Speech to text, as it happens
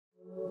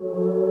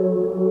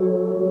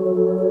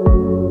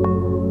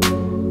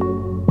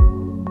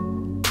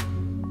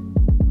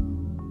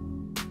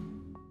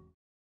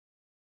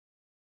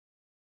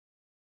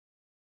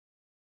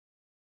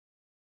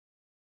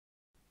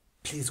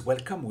please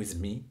welcome with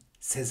me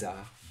Cesar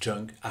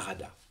Jung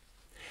Harada.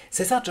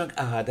 Cesar Jung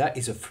Harada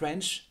is a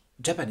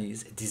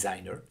French-Japanese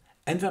designer,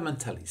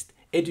 environmentalist,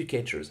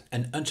 educator,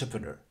 and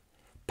entrepreneur,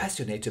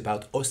 passionate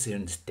about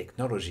oceans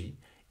technology,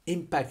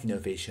 impact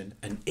innovation,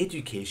 and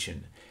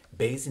education.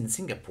 Based in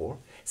Singapore,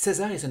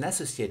 Cesar is an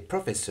associate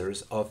professor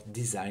of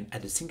design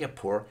at the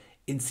Singapore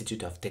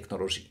Institute of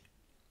Technology.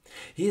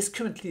 He is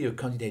currently a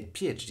candidate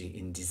PhD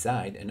in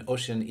design and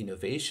ocean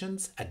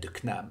innovations at the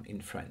CNAM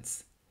in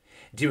France.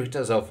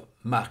 Directors of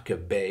Marker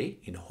Bay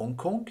in Hong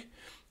Kong,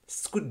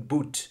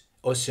 Scootboot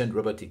ocean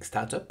robotic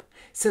startup,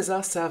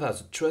 Cesar serves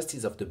as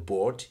trustees of the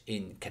board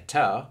in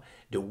Qatar,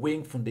 the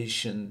Wing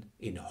Foundation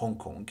in Hong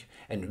Kong,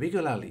 and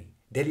regularly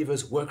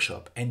delivers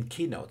workshops and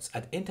keynotes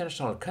at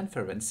international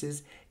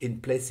conferences in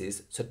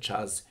places such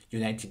as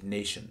United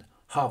Nations,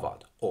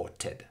 Harvard, or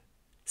TED.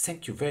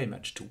 Thank you very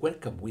much to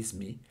welcome with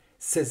me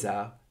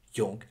Cesar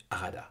Jung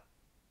Harada.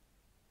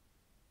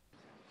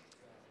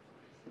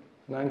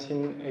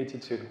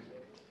 1982.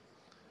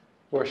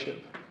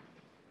 Worship.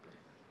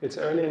 It's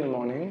early in the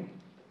morning,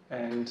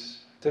 and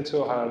Cesar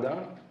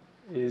Harada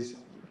is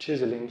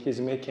chiseling. He's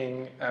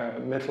making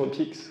metal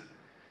peaks.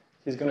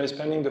 He's going to be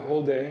spending the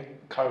whole day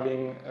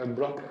carving a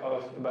block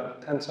of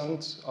about 10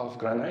 tons of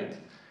granite,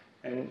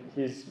 and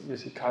he's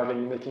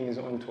carving, making his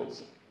own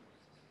tools.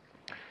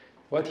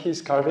 What he's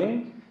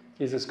carving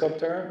is a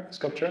sculpture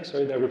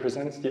that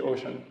represents the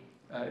ocean.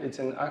 It's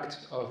an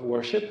act of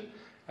worship.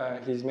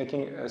 He's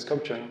making a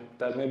sculpture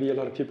that maybe a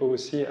lot of people will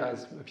see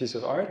as a piece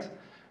of art,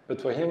 but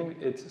for him,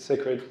 it's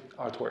sacred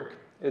artwork.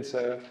 It's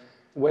a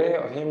way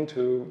of him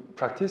to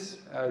practice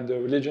the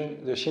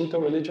religion, the Shinto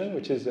religion,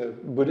 which is a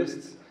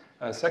Buddhist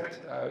sect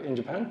in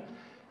Japan.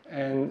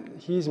 And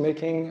he's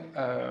making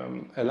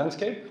a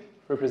landscape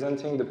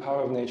representing the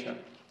power of nature,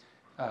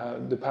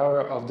 the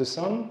power of the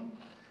sun,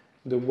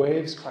 the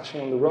waves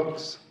crashing on the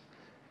rocks,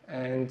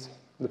 and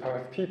the power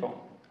of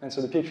people. And so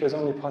the picture is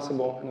only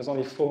possible and is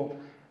only full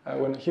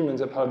when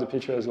humans are part of the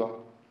picture as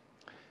well.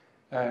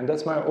 And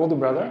that's my older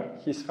brother.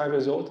 He's 5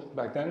 years old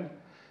back then.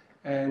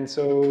 And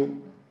so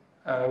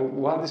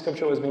while this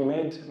sculpture was being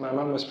made, my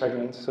mom was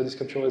pregnant. So this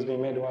sculpture was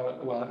being made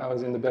while I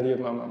was in the belly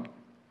of my mom.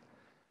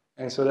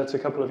 And so that's a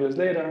couple of years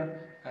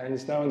later, and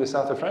it's now in the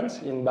south of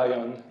France, in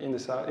Bayonne,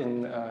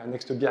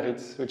 next to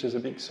Biarritz, which is a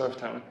big surf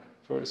town,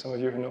 for some of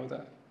you who know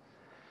that.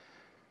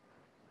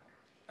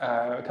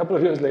 A couple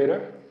of years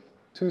later,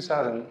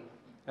 2000,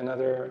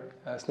 another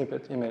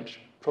snippet image,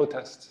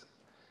 protests.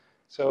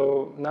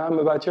 So now I'm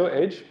about your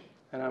age,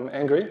 and I'm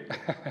angry.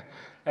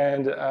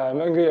 And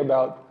I'm angry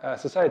about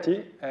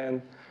society,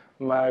 and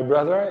my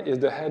brother is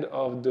the head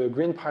of the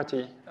Green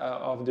Party,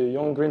 of the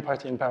Young Green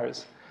Party in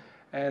Paris.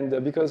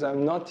 And because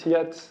I'm not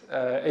yet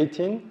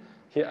 18,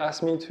 he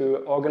asked me to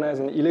organize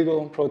an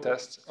illegal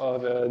protest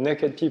of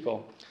naked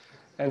people.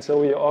 And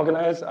so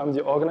I'm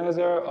the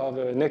organizer of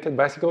a naked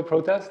bicycle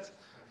protest,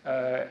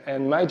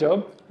 and my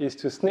job is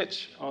to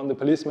snitch on the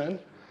policemen.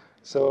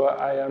 So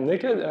I am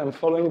naked and I'm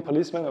following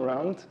policemen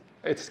around.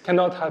 It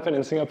cannot happen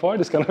in Singapore,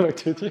 this kind of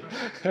activity.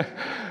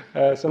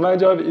 So my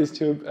job is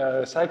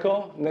to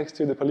cycle next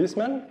to the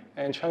policemen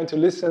and trying to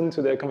listen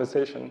to their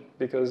conversation,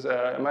 because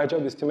my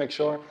job is to make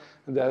sure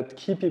that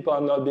key people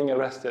are not being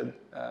arrested,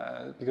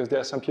 because there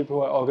are some people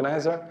who are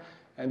organizers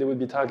and they would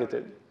be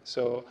targeted.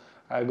 So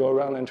I go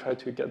around and try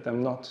to get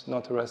them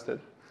not arrested.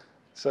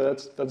 So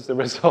that's the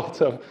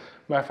result of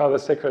my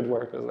father's sacred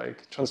work, was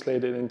like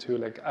translated into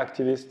like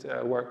activist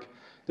work.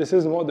 This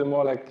is the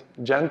more like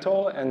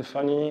gentle and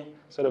funny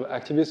sort of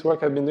activist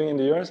work I've been doing in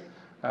the years.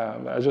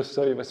 I just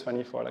thought it was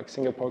funny for like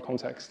Singapore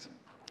context.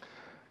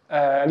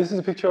 And this is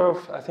a picture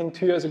of, I think,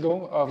 2 years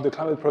ago of the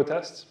climate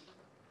protests.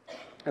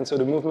 And so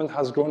the movement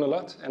has grown a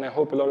lot, and I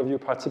hope a lot of you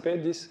participate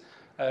in this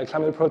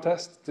climate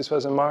protest. This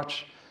was in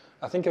March,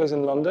 I think it was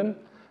in London.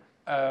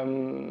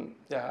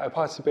 I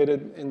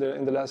participated in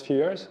the last few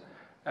years.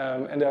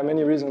 And there are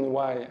many reasons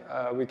why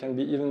we can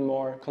be even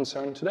more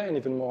concerned today and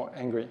even more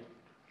angry.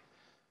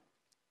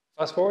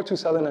 Fast forward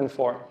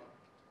 2004,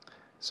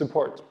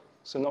 support.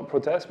 So not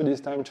protest, but this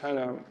time trying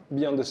to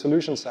be on the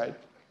solution side.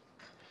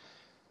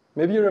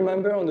 Maybe you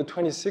remember on the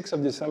 26th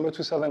of December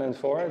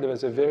 2004, there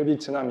was a very big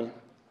tsunami.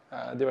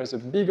 There was a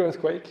big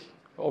earthquake,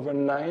 over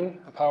 9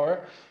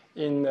 power,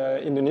 in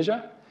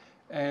Indonesia.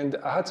 And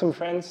I had some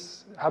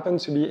friends,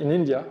 happened to be in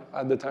India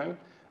at the time,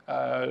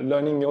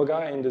 learning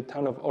yoga in the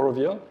town of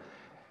Auroville.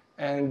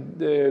 And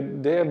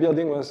their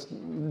building was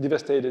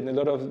devastated, and a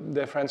lot of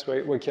their friends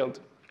were killed.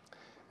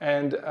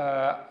 And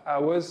I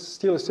was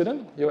still a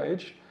student, your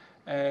age,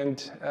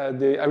 and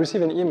I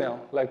received an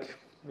email, like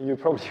you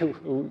probably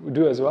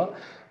do as well,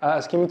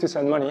 asking me to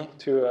send money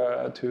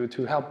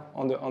to help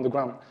on the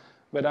ground.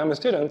 But I'm a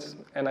student,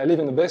 and I live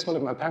in the basement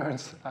of my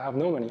parents. I have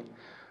no money.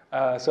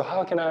 So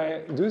how can I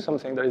do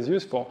something that is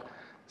useful?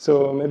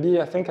 So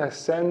maybe I think I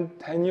sent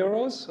 10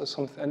 euros or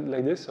something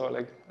like this, or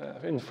like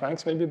in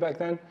francs maybe back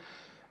then.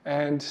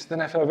 And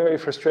then I felt very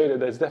frustrated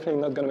that it's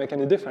definitely not going to make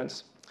any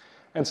difference.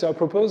 And so I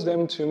proposed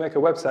them to make a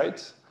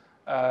website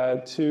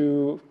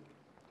to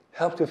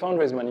help to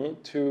fundraise money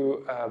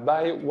to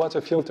buy water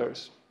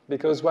filters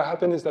because what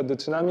happened is that the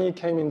tsunami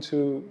came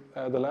into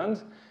the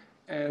land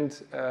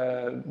and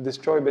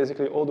destroyed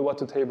basically all the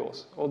water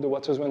tables. All the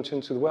waters went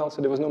into the well,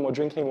 so there was no more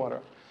drinking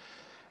water.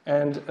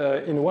 And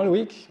in 1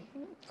 week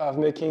of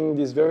making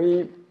this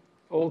very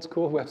old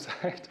school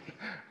website,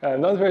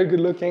 not very good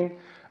looking,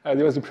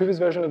 there was a previous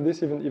version of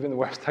this, even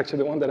worse, actually,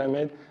 the one that I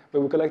made,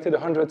 but we collected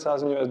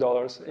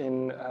 $100,000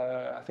 in,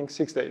 I think,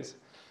 6 days.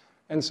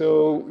 And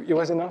so it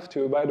was enough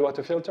to buy the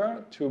water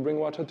filter, to bring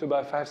water to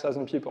about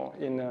 5,000 people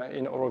in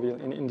Auroville,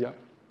 in India.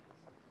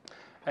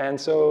 And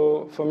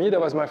so for me, that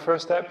was my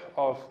first step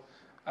of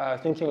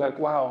thinking like,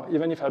 wow,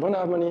 even if I don't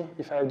have money,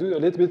 if I do a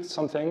little bit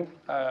something,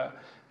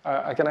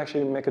 I can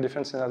actually make a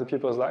difference in other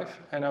people's life.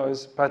 And I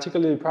was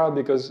particularly proud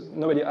because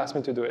nobody asked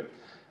me to do it.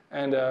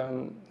 And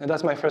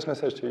that's my first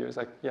message to you. It's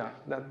like, yeah,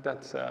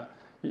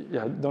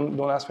 don't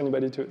ask for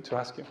anybody to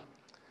ask you.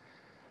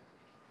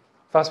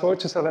 Fast forward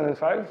to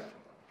 2005,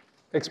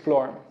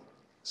 explore.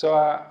 So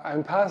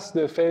I'm past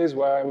the phase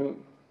where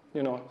I'm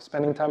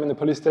spending time in the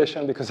police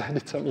station because I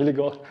did some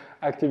illegal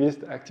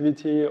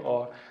activity,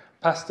 or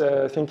past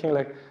thinking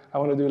like, I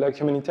want to do like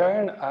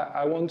humanitarian.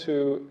 I want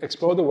to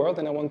explore the world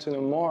and I want to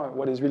know more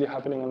what is really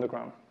happening on the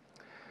ground.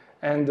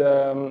 And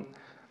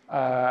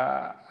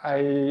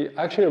I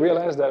actually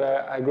realized that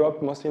I grew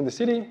up mostly in the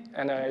city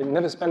and I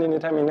never spent any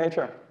time in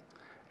nature.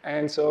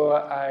 And so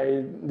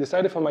I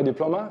decided for my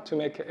diploma to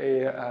make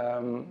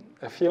a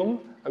film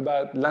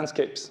about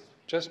landscapes,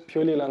 just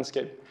purely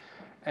landscape.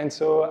 And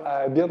so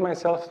I built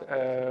myself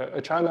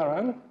a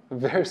trimaran, a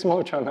very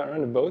small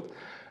trimaran, a boat.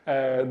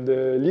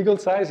 The legal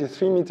size is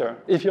 3 meters.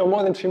 If you're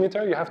more than 3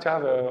 meters, you have to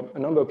have a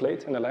number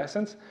plate and a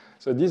license.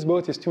 So this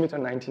boat is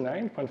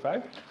 2.99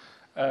 meters,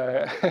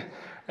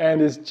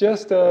 and it's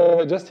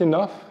just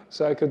enough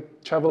so I could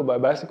travel by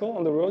bicycle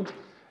on the road,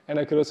 and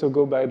I could also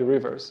go by the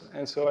rivers.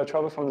 And so I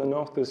traveled from the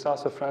north to the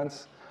south of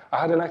France. I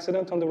had an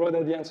accident on the road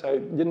at the end, so I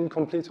didn't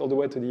complete all the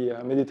way to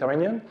the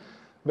Mediterranean,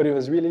 but it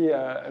was really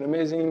an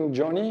amazing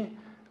journey.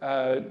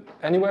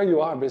 Anywhere you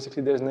are,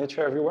 basically, there's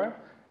nature everywhere.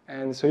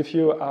 And so if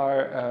you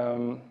are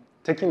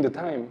taking the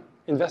time,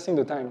 investing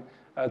the time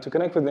to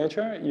connect with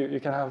nature, you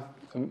can have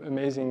an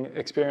amazing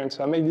experience.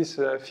 So I made this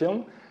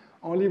film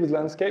only with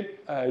landscape.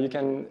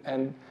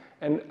 And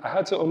I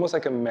had almost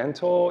like a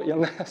mental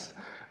illness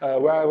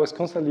where I was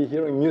constantly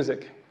hearing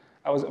music.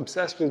 I was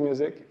obsessed with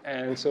music.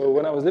 And so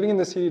when I was living in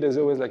the city, there's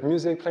always like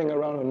music playing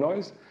around or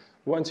noise.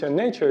 Once you're in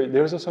nature,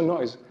 there's also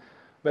noise.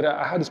 But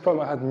I had this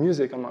problem, I had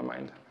music on my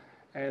mind.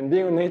 And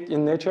being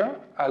in nature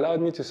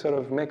allowed me to sort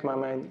of make my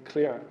mind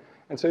clear.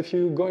 And so if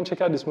you go and check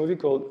out this movie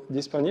called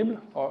Disponible,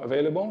 or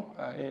Available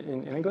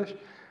in English,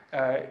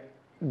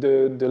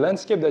 the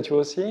landscape that you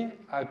will see,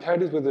 I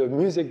paired it with the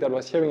music that I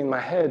was hearing in my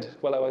head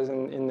while I was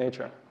in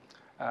nature.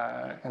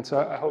 And so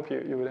I hope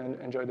you will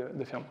enjoy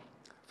the film.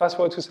 Fast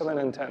forward to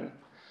 2010.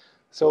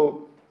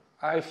 So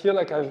I feel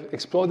like I've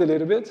explored a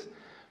little bit,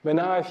 but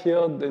now I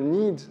feel the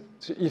need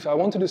to, if I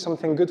want to do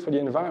something good for the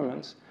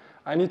environment,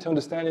 I need to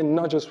understand it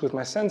not just with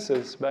my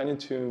senses, but I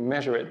need to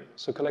measure it,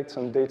 so collect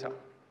some data.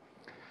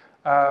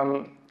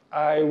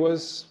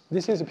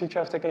 This is a picture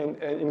I've taken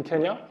in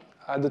Kenya.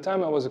 At the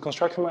time, I was a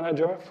construction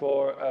manager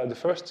for the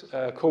first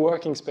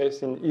co-working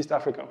space in East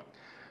Africa.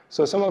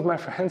 So some of my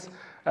friends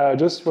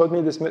just wrote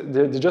me this,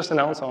 they just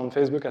announced on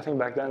Facebook, I think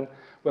back then,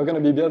 we're going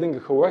to be building a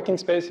co-working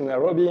space in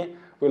Nairobi.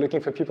 We're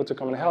looking for people to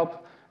come and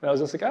help. And I was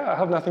just like, I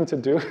have nothing to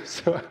do,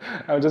 so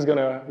I'm just going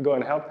to go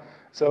and help.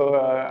 So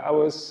I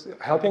was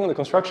helping on the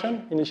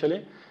construction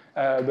initially,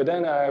 but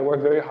then I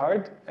worked very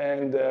hard,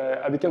 and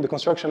I became the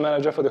construction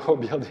manager for the whole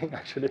building,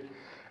 actually.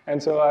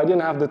 And so I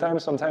didn't have the time,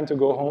 some time to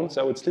go home,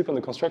 so I would sleep on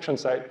the construction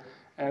site.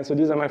 And so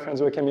these are my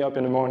friends waking me up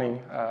in the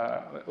morning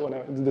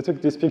when they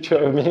took this picture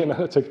of me, and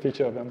I took a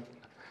picture of them.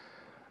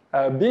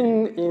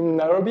 Being in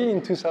Nairobi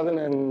in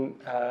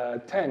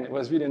 2010, it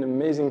was really an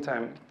amazing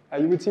time.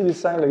 You would see this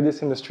sign like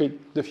this in the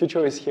street, the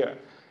future is here.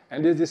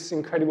 And there's this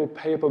incredible,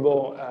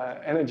 palpable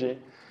energy.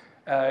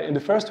 In the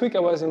first week I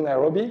was in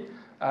Nairobi,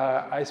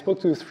 I spoke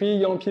to 3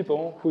 young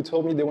people who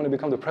told me they want to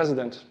become the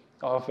president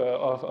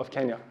of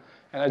Kenya.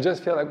 And I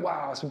just feel like,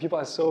 wow, some people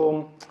are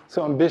so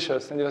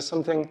ambitious, and there's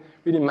something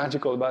really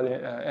magical about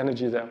the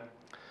energy there.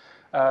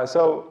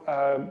 So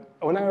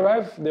when I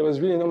arrived, there was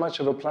really not much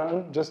of a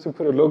plan, just to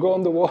put a logo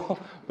on the wall,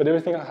 but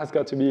everything has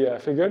got to be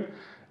figured.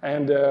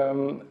 And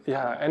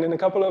and in a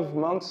couple of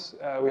months,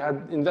 we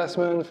had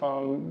investment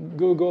from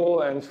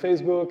Google and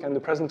Facebook, and the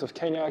president of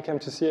Kenya came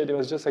to see it. It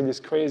was just like this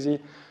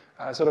crazy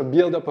sort of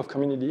build-up of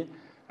community.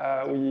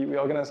 We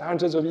organized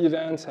hundreds of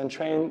events and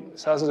trained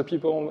thousands of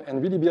people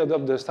and really built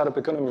up the startup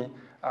economy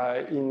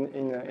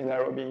in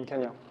Nairobi, in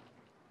Kenya.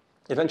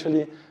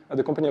 Eventually,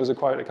 the company was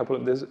acquired a couple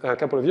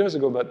of years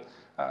ago, but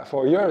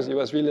for years, it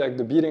was really like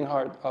the beating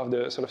heart of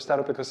the sort of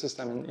startup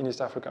ecosystem in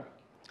East Africa.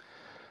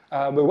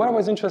 But what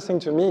was interesting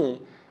to me,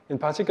 in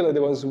particular,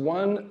 there was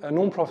one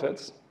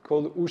non-profit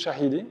called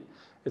Ushahidi.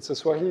 It's a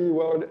Swahili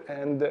word,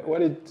 and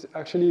what it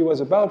actually was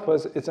about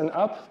was it's an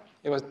app.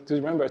 It was, do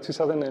you remember,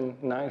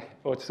 2009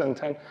 or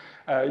 2010?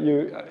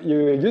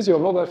 You use your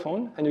mobile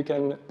phone, and you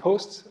can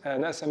post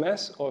an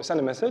SMS or send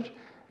a message,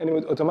 and it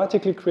would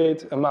automatically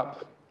create a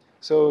map.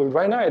 So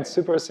right now it's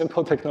super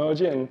simple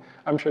technology, and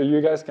I'm sure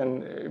you guys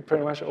can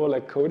pretty much all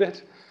like code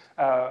it.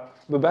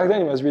 But back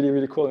then it was really,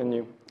 really cool and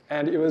new.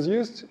 And it was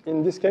used,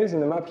 in this case, in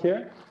the map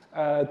here,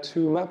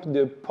 to map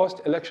the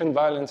post-election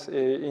violence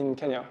in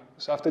Kenya.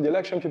 So after the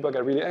election, people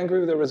got really angry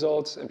with the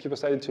results, and people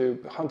started to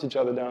hunt each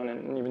other down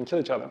and even kill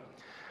each other.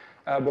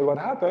 But what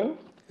happened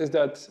is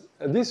that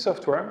this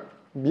software,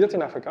 built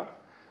in Africa,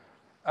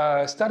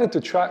 started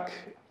to track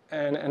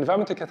an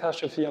environmental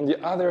catastrophe on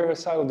the other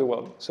side of the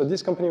world. So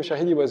this company,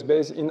 Ushahidi, was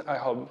based in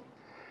IHOB.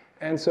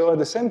 And so at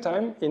the same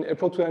time, in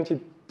April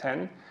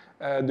 2010,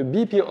 the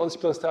BP oil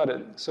spill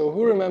started. So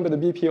who remember the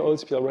BP oil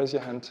spill? Raise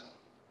your hand.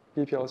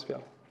 BP oil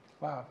spill.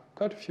 Wow,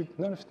 quite a few,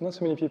 not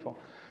so many people.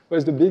 It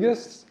was the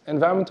biggest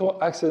environmental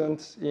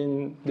accident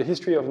in the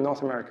history of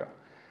North America.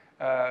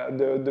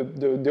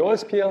 The oil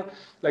spill,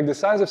 like the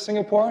size of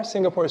Singapore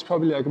is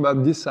probably like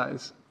about this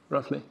size,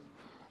 roughly.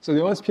 So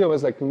the oil spill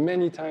was like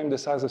many times the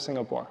size of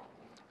Singapore.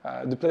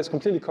 The place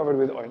completely covered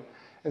with oil.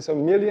 And so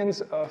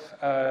millions of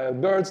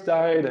birds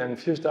died and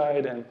fish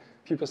died, and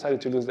people started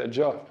to lose their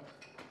job.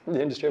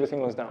 The industry,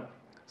 everything was down.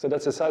 So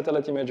that's a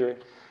satellite imagery.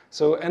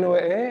 So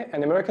NOAA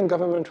and the American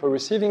government were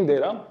receiving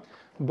data,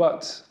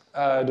 but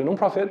the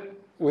nonprofit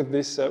with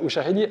this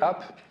Ushahidi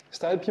app,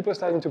 people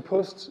starting to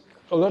post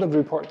a lot of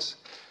reports.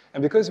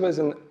 And because it was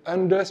an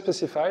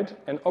under-specified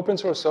and open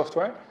source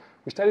software,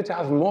 we started to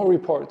have more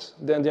reports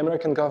than the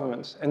American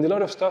government, and a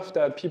lot of stuff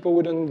that people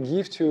wouldn't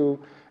give to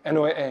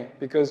NOAA,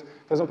 because,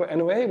 for example,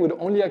 NOAA would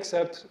only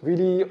accept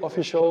really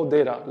official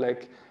data,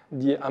 like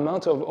the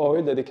amount of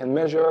oil that they can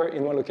measure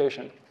in one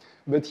location.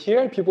 But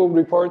here, people would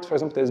report, for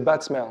example, there's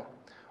bad smell,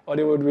 or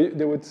they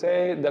would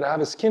say that I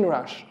have a skin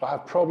rash, or I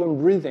have problem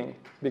breathing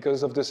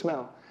because of the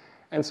smell.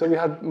 And so we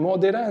had more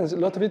data, and a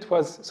lot of it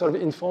was sort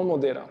of informal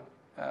data.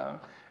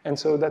 And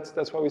so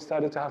that's why we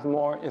started to have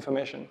more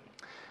information.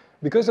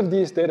 Because of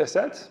this data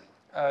set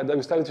that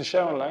we started to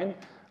share online,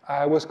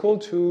 I was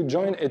called to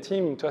join a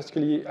team to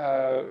actually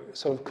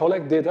sort of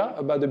collect data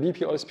about the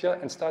BP oil spill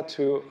and start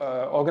to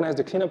organize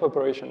the cleanup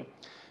operation.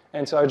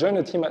 And so I joined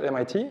a team at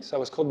MIT. So I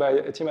was called by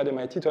a team at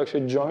MIT to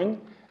actually join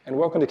and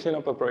work on the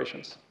cleanup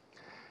operations.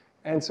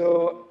 And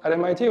so at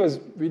MIT, it was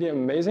really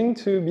amazing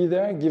to be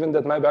there, given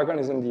that my background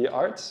is in the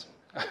arts,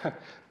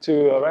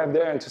 to arrive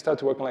there and to start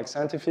to work on like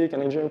scientific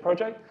and engineering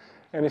project.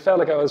 And it felt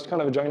like I was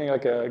kind of joining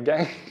like a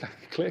gang, like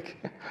a clique.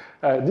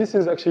 This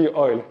is actually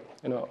oil,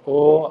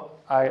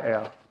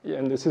 O-I-L.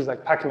 And this is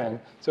like Pac-Man.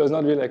 So it's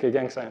not really like a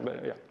gang sign,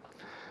 but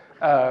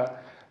yeah.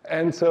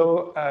 And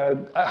so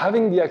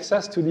having the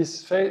access to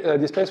this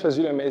place was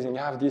really amazing.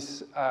 You have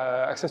this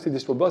access to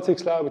this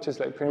robotics lab, which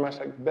is like pretty much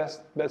like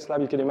best lab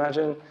you can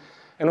imagine.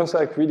 And also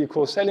like really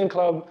cool sailing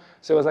club.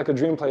 So it was like a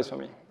dream place for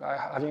me.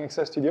 Having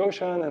access to the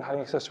ocean and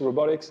having access to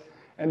robotics.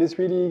 And this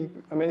really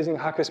amazing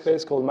hacker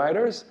space called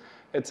MITRES.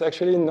 It's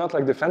actually not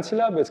like the fancy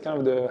lab, it's kind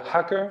of the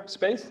hacker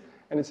space.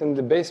 And it's in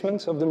the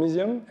basement of the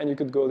museum. And you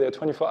could go there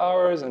 24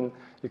 hours, and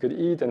you could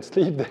eat and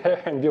sleep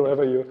there and be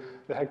wherever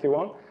the heck you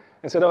want.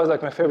 And so that was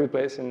like my favorite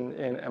place in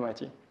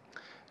MIT.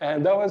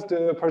 And that was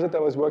the project I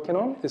was working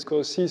on. It's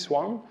called Sea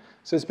Swarm.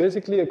 So it's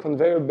basically a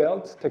conveyor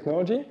belt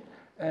technology.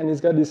 And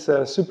it's got this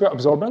super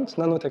absorbent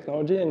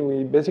nanotechnology. And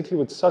we basically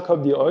would suck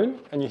up the oil,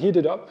 and you heat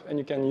it up, and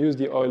you can use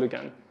the oil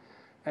again.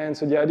 And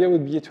so the idea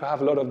would be to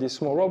have a lot of these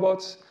small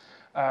robots.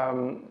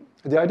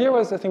 The idea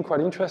was, I think, quite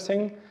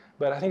interesting,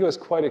 but I think it was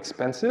quite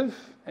expensive,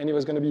 and it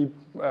was going to be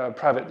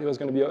private. It was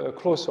going to be a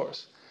closed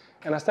source.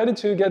 And I started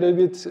to get a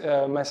bit,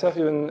 myself,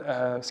 even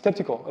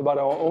skeptical about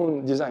our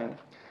own design.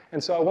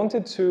 And so I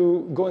wanted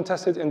to go and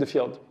test it in the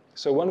field.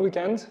 So one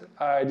weekend,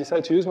 I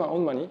decided to use my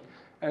own money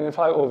and then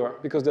fly over.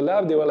 Because the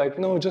lab, they were like,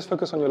 no, just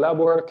focus on your lab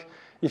work.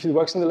 If it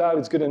works in the lab,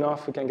 it's good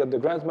enough. We can get the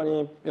grant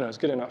money. It's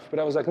good enough. But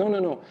I was like,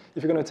 no.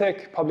 If you're going to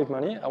take public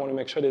money, I want to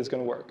make sure that it's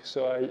going to work.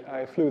 So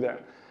I flew there.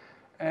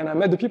 And I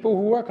met the people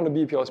who work on the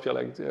BP oil spill,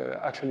 like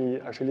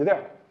actually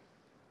there.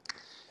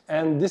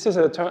 And this is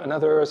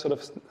another sort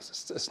of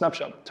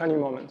snapshot, turning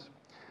moment.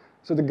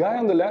 So the guy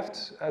on the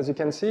left, as you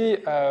can see,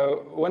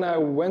 when I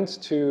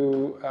went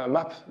to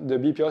map the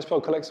BP oil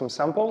spill, collect some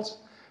samples,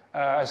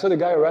 I saw the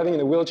guy arriving in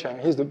a wheelchair.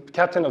 He's the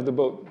captain of the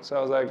boat. So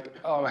I was like,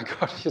 oh my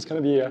God, he's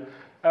going to be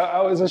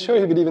I wasn't sure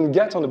he could even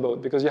get on the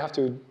boat because you have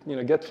to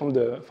get from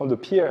the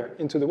pier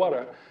into the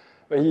water.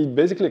 But he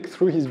basically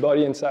threw his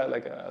body inside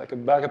like a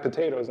bag of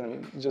potatoes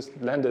and just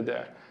landed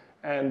there.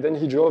 And then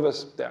he drove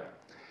us there.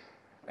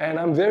 And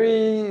I'm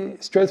very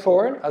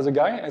straightforward as a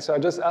guy, and so I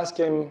just asked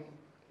him,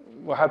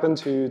 what happened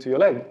to your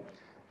leg?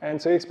 And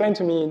so he explained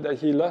to me that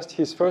he lost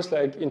his first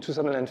leg in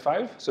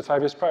 2005, so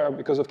 5 years prior,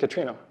 because of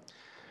Katrina.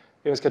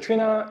 It was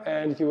Katrina,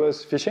 and he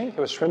was fishing, he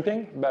was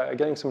shrimping,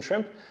 getting some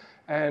shrimp.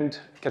 And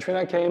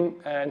Katrina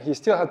came, and he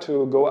still had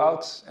to go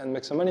out and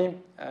make some money,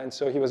 and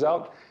so he was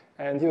out.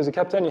 And he was a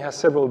captain, he has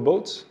several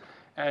boats,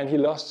 and he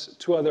lost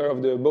 2 other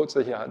of the boats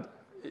that he had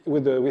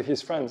with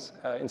his friends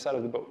inside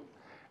of the boat.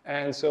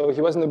 And so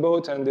he was in the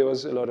boat, and there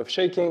was a lot of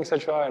shaking,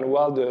 etc. And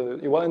while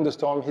in the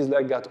storm, his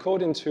leg got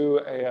caught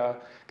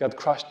got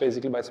crushed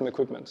basically by some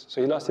equipment. So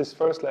he lost his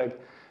first leg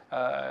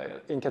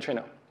in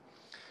Katrina.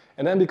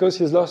 And then because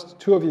he's lost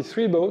 2 of his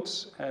 3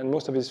 boats and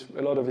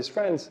a lot of his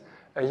friends,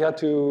 he had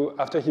to,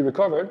 after he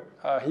recovered,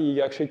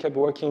 he actually kept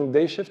working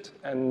day shift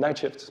and night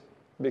shift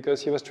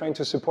because he was trying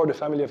to support the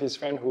family of his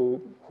friend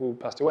who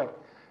passed away.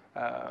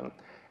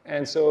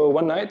 And so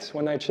one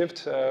night shift,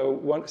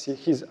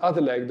 his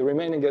other leg, the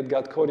remaining leg,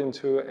 got caught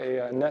into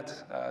a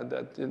net,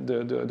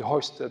 the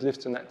hoist that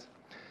lifts the net.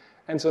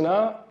 And so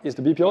now it's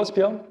the BP oil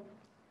spill.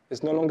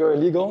 It's no longer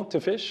illegal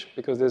to fish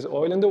because there's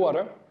oil in the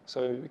water,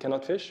 so you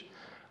cannot fish.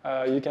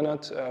 You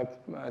cannot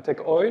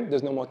take oil.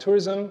 There's no more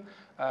tourism.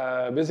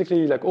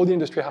 Basically, like all the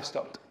industry have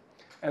stopped.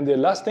 And the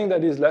last thing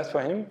that is left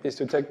for him is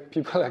to take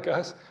people like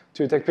us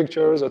to take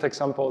pictures or take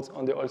samples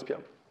on the oil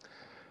spill.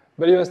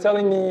 But he was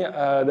telling me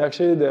that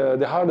actually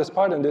the hardest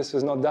part in this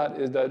is not that,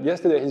 is that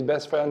yesterday his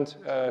best friend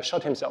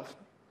shot himself.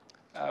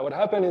 What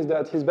happened is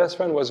that his best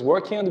friend was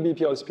working on the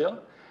BP oil spill,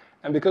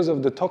 and because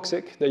of the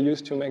toxic they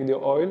used to make the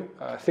oil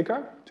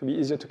thicker, to be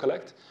easier to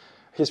collect,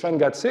 his friend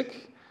got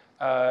sick,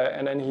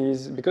 and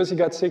then because he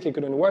got sick, he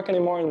couldn't work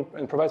anymore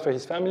and provide for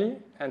his family,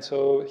 and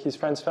so his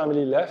friend's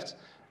family left,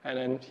 and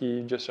then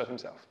he just shot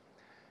himself.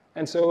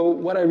 And so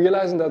what I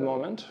realized in that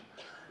moment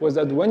was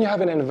that when you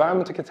have an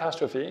environmental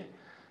catastrophe,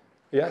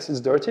 yes, it's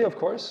dirty, of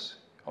course.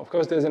 Of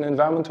course, there's an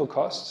environmental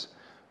cost,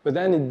 but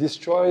then it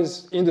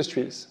destroys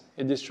industries.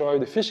 It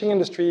destroyed the fishing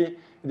industry,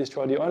 it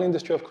destroyed the oil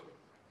industry, of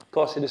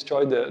course, it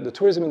destroyed the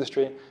tourism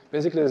industry.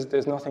 Basically,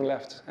 there's nothing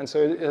left. And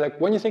so like,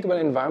 when you think about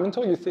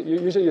environmental,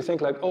 usually you think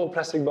like, oh,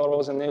 plastic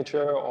bottles in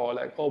nature, or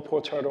like, oh,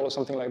 poor turtle, or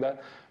something like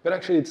that. But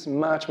actually, it's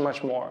much,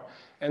 much more.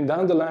 And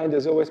down the line,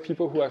 there's always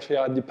people who actually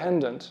are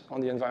dependent on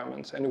the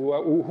environment and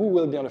who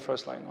will be on the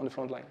front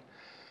line.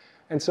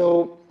 And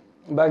so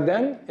back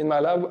then, in my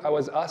lab, I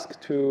was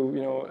asked to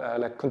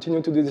like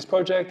continue to do this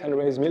project and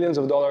raise millions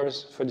of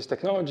dollars for this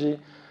technology.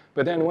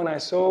 But then when I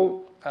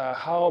saw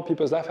how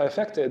people's lives are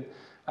affected,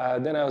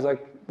 then I was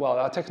like, well,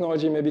 our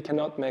technology maybe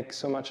cannot make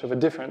so much of a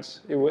difference.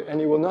 And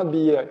it will not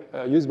be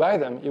used by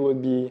them. It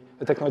would be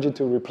a technology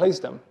to replace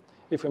them.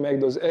 If we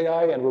make those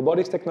AI and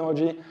robotics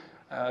technology,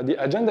 the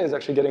agenda is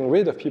actually getting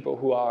rid of people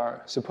who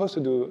are supposed to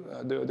do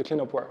the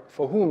cleanup work,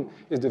 for whom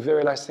is the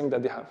very last thing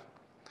that they have.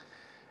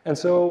 And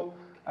so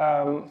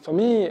for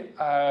me,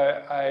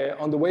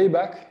 on the way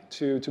back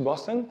to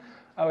Boston,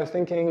 I was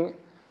thinking,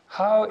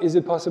 how is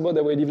it possible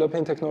that we're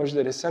developing technology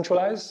that is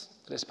centralized,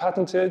 that is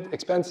patented,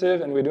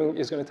 expensive, and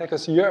it's going to take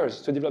us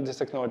years to develop this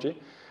technology?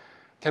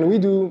 Can we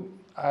do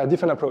a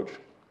different approach?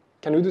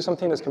 Can we do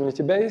something that's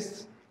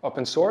community-based,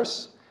 open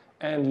source,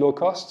 and low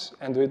cost,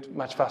 and do it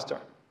much faster?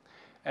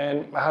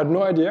 And I had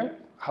no idea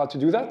how to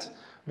do that,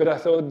 but I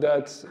thought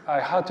that I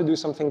had to do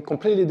something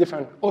completely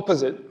different,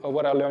 opposite of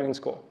what I learned in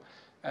school.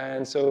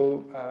 And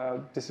so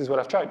this is what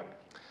I've tried.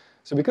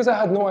 So because I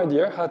had no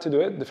idea how to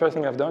do it, the first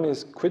thing I've done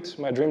is quit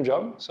my dream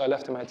job. So I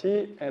left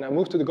MIT, and I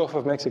moved to the Gulf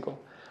of Mexico.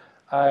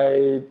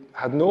 I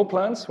had no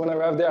plans. When I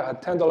arrived there, I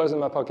had $10 in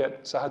my pocket,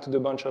 so I had to do a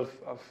bunch of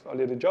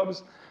little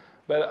jobs.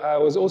 But I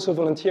was also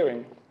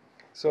volunteering.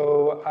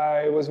 So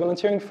I was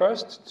volunteering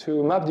first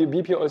to map the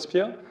BP oil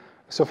spill.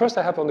 So first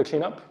I helped on the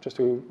cleanup, just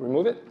to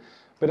remove it.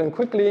 But then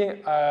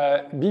quickly,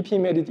 BP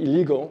made it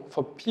illegal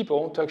for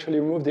people to actually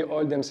remove the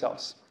oil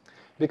themselves.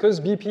 Because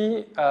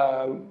BP's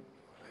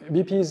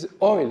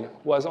oil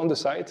was on the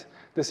site,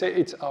 they say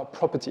it's our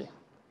property.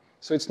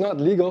 So it's not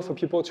legal for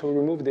people to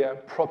remove their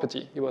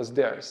property. It was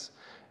theirs.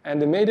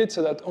 And they made it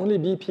so that only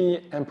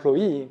BP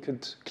employee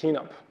could clean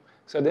up.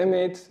 So they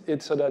made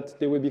it so that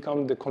they would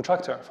become the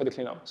contractor for the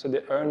cleanup. So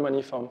they earn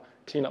money from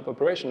cleanup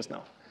operations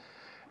now.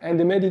 And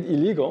they made it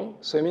illegal,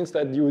 so it means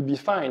that you would be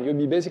fined. You'd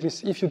be basically,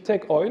 if you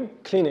take oil,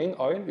 cleaning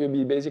oil, you'd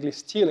be basically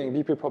stealing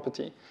BP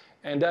property.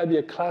 And that'd be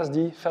a Class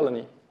D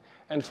felony.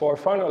 And for a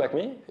foreigner like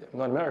me,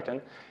 not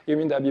American, it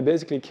means that I'd be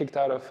basically kicked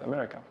out of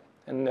America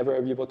and never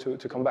be able to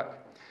come back.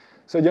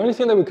 So the only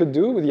thing that we could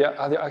do with the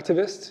other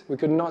activists, we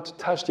could not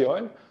touch the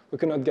oil. We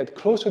could not get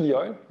close to the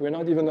oil. We're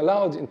not even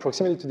allowed in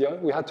proximity to the oil.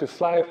 We had to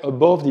fly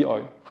above the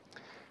oil.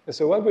 And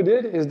so what we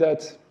did is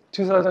that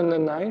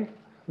 2009,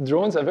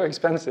 drones are very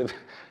expensive.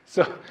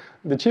 So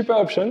the cheaper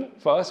option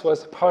for us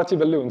was party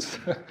balloons.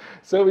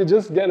 So we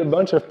just get a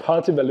bunch of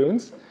party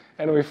balloons,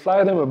 and we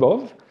fly them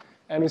above,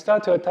 and we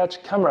start to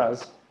attach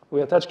cameras.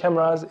 We attach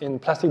cameras in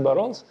plastic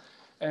bottles,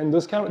 and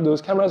those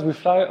cameras, we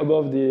fly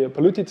above the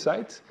polluted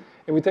site,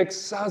 and we take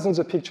thousands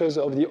of pictures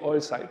of the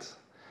oil sites.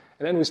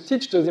 And then we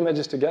stitch those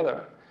images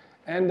together,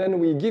 and then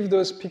we give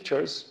those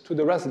pictures to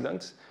the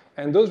residents,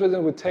 and those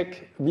residents would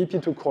take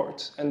BP to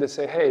court, and they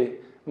say, hey,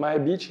 my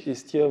beach is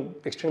still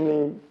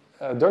extremely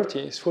dirty,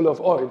 it's full of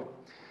oil.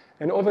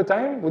 And over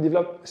time, we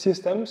develop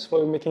systems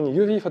for making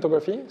UV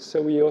photography,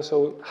 so we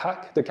also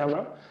hack the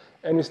camera,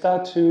 and we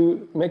start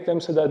to make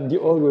them so that the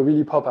oil will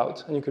really pop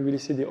out, and you can really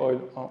see the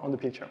oil on the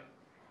picture.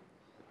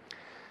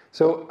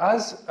 So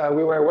as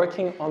we were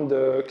working on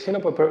the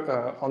cleanup,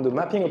 on the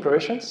mapping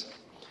operations,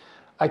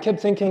 I kept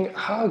thinking,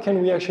 how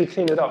can we actually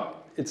clean it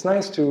up? It's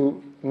nice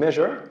to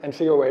measure and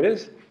figure where it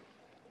is,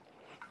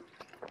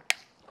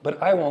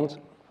 but I want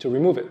to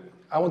remove it.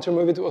 I want to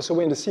remove it also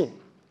in the sea.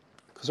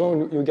 So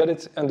when you get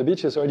it on the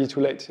beach, it's already too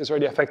late. It's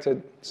already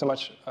affected so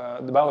much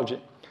the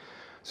biology.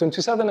 So in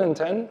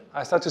 2010,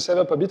 I started to save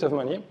up a bit of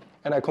money,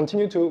 and I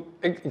continue to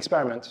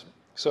experiment.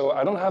 So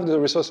I don't have the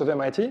resource of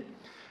MIT,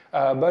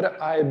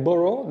 but I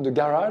borrow the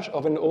garage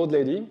of an old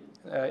lady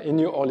in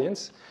New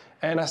Orleans,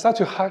 and I start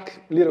to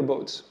hack little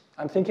boats.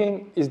 I'm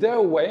thinking, is there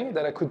a way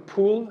that I could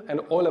pull an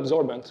oil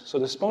absorbent, so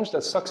the sponge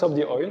that sucks up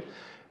the oil,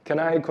 can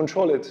I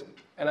control it?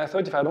 And I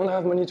thought, if I don't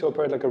have money to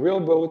operate like a real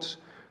boat,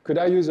 could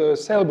I use a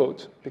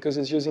sailboat? Because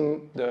it's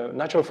using the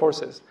natural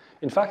forces.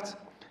 In fact,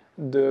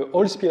 the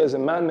oil spill is a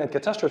man-made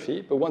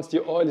catastrophe, but once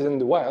the oil is in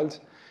the wild,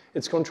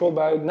 it's controlled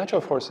by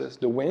natural forces,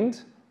 the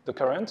wind, the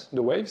current,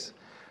 the waves.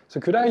 So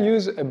could I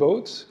use a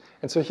boat?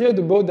 And so here,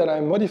 the boat that I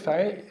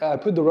modify, I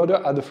put the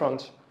rudder at the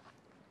front.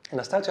 And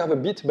I start to have a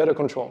bit better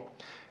control.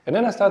 And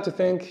then I start to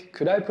think,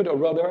 could I put a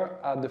rudder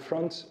at the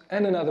front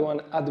and another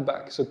one at the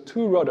back? So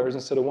 2 rudders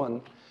instead of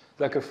 1,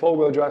 like a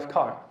 4-wheel drive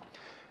car.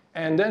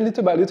 And then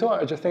little by little,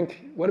 I just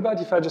think, what about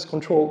if I just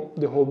control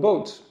the whole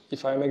boat?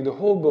 If I make the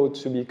whole boat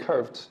to be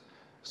curved?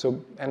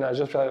 So, and I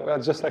just try,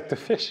 well, just like the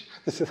fish.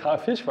 This is how a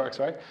fish works,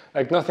 right?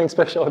 Like nothing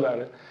special about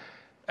it.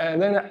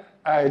 And then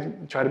I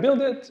try to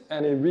build it,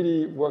 and it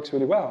really works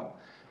really well.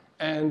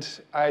 And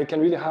I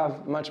can really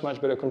have much, much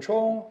better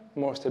control,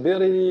 more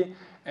stability,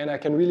 and I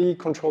can really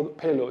control the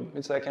payload.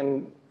 It's like I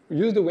can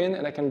use the wind,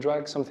 and I can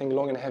drag something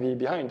long and heavy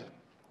behind.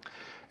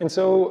 And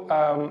so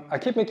I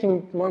keep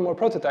making more and more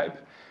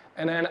prototype.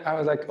 And then I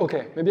was like,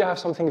 OK, maybe I have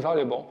something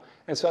valuable.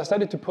 And so I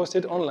started to post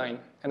it online.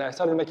 And I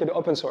started making it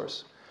open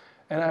source.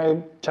 And I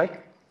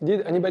checked,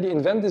 did anybody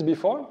invent this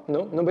before?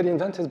 No, nobody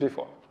invented this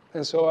before.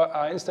 And so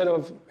instead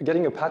of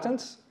getting a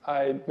patent,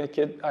 I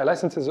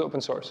license it as open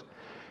source.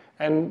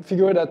 And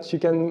figure that you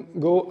can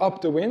go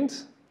up the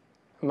wind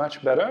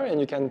much better,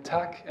 and you can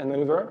tack and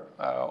maneuver,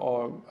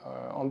 or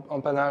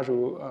empennage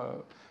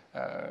or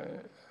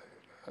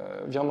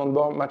virement de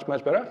bord much,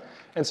 much better.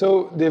 And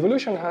so the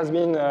evolution has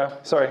been,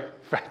 sorry,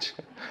 French.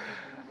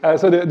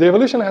 So the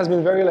evolution has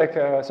been very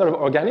sort of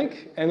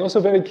organic and also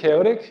very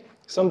chaotic.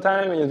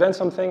 Sometimes you invent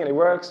something and it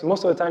works.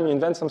 Most of the time you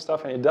invent some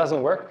stuff and it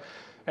doesn't work.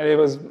 And it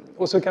was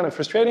also kind of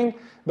frustrating,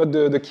 but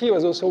the key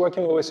was also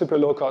working always super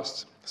low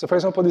cost. So for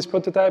example, this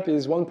prototype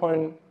is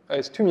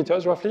it's 2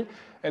 meters roughly,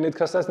 and it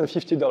cost less than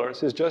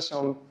 $50. It's just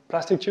some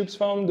plastic tubes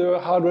from the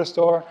hardware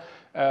store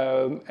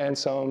and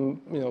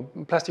some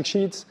plastic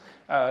sheets,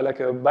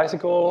 like a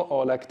bicycle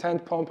or like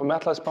tent pump, a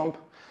matless pump.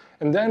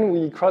 And then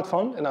we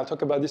crowdfund, and I'll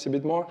talk about this a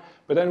bit more,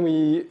 but then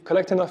we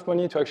collect enough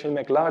money to actually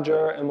make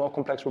larger and more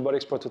complex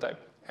robotics prototype.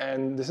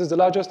 And this is the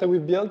largest that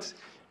we've built.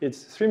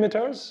 It's 3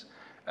 meters,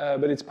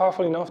 but it's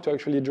powerful enough to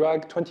actually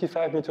drag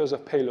 25 meters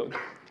of payload.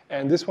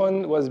 And this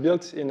one was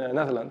built in the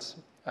Netherlands.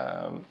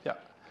 Yeah.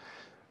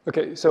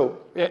 OK, so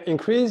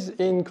increase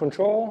in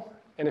control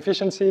and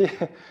efficiency,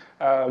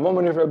 more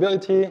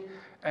maneuverability.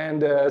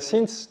 And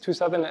since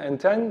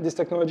 2010, this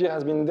technology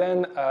has been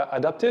then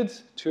adapted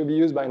to be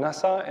used by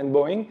NASA and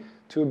Boeing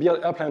to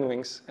build airplane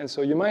wings. And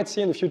so you might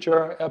see in the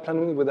future airplane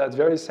wings with that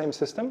very same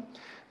system.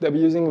 They'll be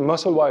using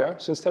muscle wire.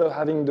 So instead of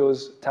having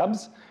those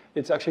tabs,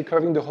 it's actually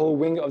curving the whole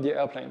wing of the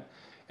airplane.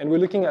 And we're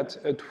looking at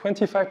a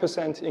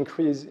 25%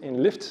 increase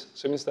in lift.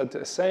 So it means that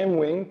the same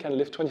wing can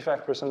lift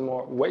 25%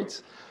 more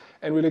weight.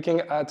 And we're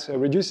looking at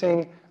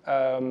reducing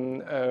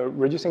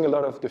a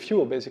lot of the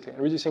fuel, basically,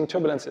 and reducing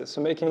turbulences,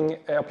 so making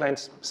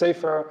airplanes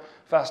safer,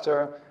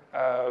 faster,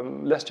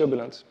 less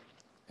turbulent,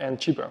 and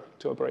cheaper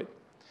to operate.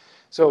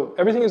 So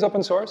everything is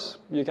open source.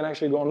 You can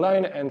actually go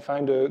online and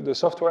find the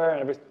software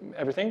and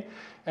everything.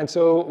 And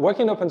so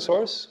working open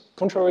source,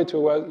 contrary to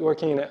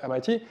working in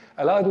MIT,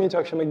 allowed me to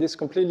actually make this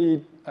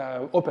completely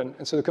open.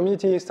 And so the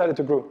community started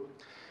to grow.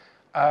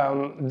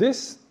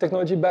 This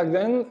technology back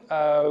then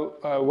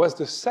was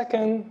the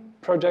second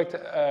project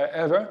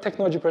ever,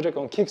 technology project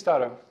on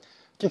Kickstarter.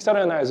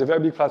 Kickstarter now is a very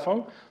big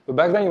platform, but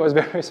back then it was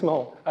very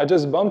small. I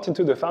just bumped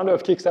into the founder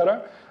of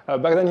Kickstarter.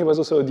 Back then he was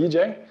also a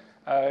DJ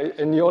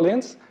in New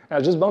Orleans.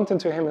 And I just bumped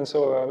into him and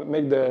so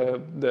made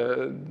the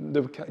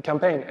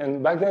campaign.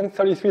 And back then,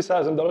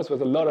 $33,000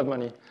 was a lot of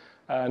money.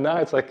 Now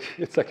it's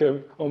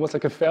almost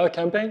like a failed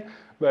campaign,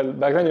 but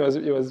back then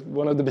it was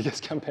one of the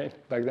biggest campaigns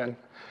back then.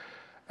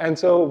 And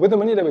so with the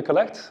money that we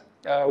collect,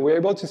 we're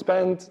able to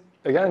spend,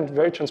 again,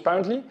 very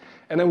transparently,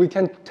 and then we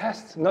can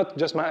test not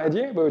just my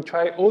idea, but we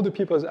try all the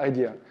people's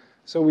idea.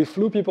 So we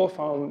flew people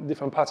from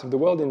different parts of the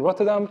world in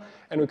Rotterdam,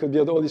 and we could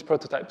build all these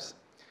prototypes.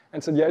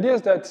 And so the idea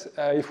is that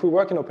if we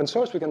work in open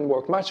source, we can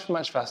work much,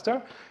 much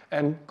faster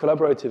and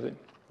collaboratively.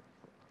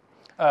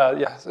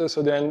 Yeah,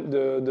 so then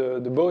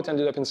the boat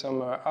ended up in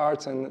some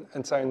arts and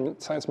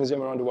science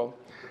museum around the world.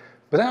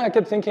 But then I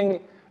kept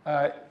thinking,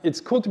 it's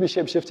cool to be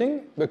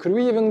shape-shifting, but could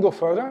we even go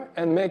further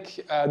and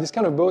make this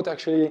kind of boat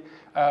actually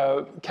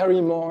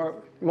carry more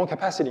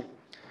capacity?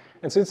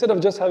 And so instead of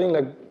just having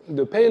like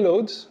the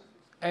payloads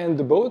and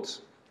the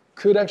boat,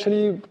 could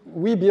actually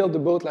we build the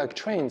boat like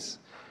trains?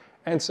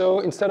 And so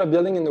instead of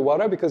building in the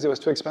water, because it was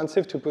too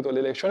expensive to put all the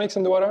electronics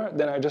in the water,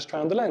 then I just try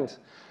on the land.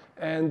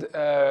 And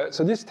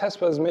so this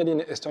test was made in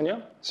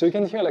Estonia. So you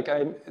can hear like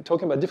I'm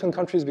talking about different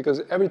countries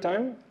because every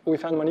time we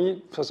found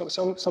money,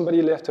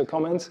 somebody left a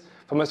comment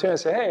from Estonia and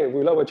say, hey,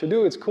 we love what you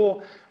do, it's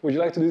cool. Would you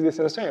like to do this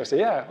in Estonia? I say,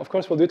 yeah, of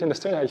course we'll do it in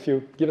Estonia if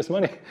you give us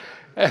money.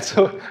 And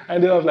so I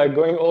ended up like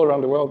going all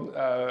around the world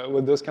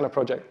with those kind of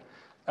projects.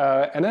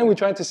 And then we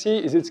tried to see,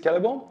 is it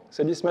scalable?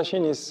 So this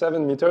machine is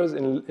 7 meters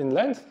in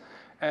length.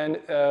 And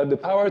the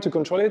power to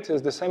control it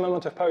is the same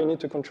amount of power you need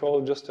to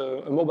control just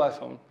a mobile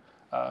phone.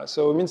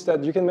 So it means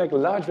that you can make a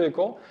large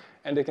vehicle,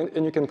 and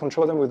you can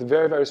control them with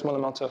very, very small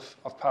amounts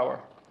of power.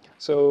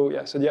 So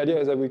yeah, so the idea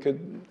is that we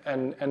could,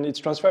 and it's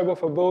transferable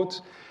for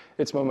boats,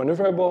 it's more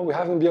maneuverable. We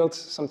haven't built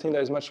something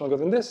that is much longer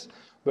than this,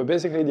 but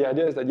basically the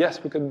idea is that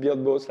yes, we could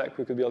build boats like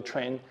we could build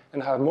train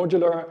and have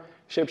modular,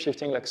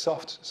 shape-shifting, like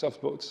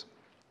soft boats.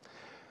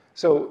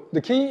 So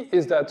the key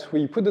is that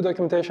we put the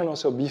documentation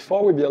also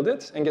before we build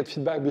it and get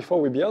feedback before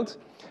we build.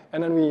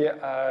 And then we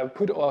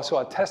put also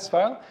a test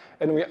file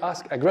and we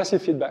ask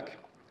aggressive feedback.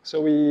 So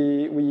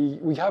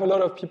we have a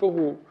lot of people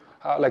who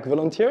are like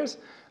volunteers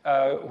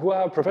who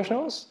are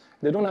professionals.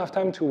 They don't have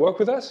time to work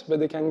with us,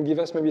 but they can give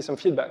us maybe some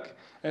feedback.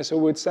 And so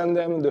we'd send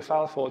them the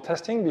file for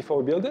testing before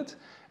we build it.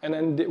 And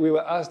then we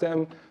will ask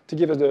them to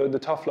give us the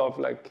tough love,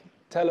 like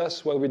tell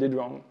us what we did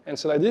wrong. And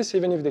so like this,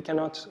 even if they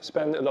cannot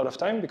spend a lot of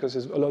time because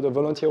there's a lot of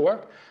volunteer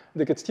work,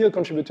 they could still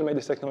contribute to make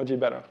this technology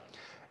better.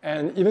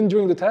 And even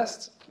during the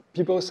test,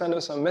 people send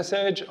us a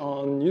message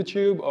on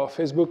YouTube or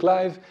Facebook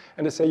Live,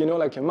 and they say, you know,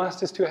 like your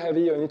mast is too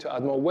heavy, or you need to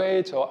add more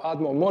weight, or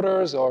add more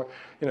motors, or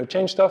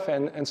change stuff.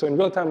 And so in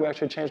real time, we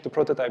actually changed the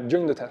prototype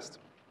during the test.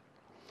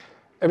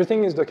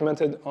 Everything is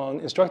documented on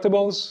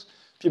Instructables.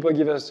 People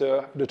give us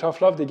the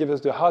tough love, they give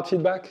us the hard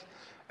feedback.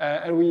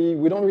 And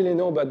we don't really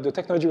know, but the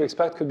technology we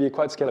expect could be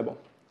quite scalable.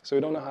 So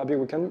we don't know how big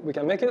we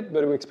can make it,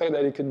 but we expect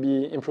that it could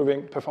be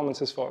improving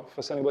performances for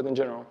sailing boat in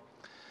general.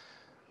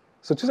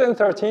 So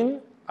 2013,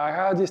 I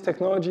had this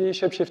technology,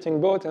 shape-shifting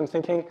boat, and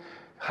thinking,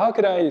 how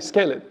could I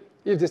scale it?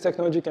 If this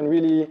technology can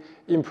really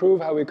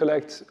improve how we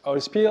collect oil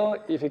spill,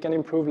 if it can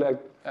improve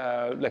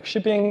like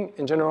shipping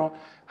in general,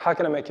 how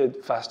can I make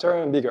it faster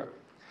and bigger?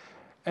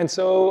 And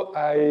so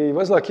I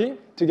was lucky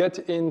to get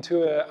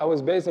into, I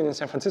was based in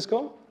San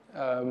Francisco,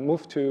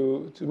 moved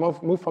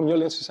from New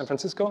Orleans to San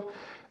Francisco,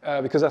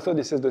 because I thought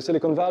this is the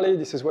Silicon Valley,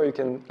 this is where you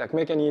can like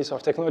make any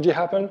sort of technology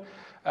happen.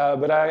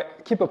 But I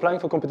keep applying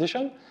for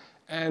competition.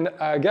 And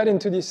I got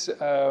into this,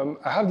 I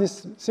have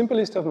this simple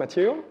list of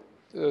material,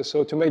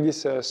 so to make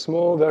this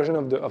small version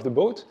of the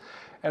boat.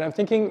 And I'm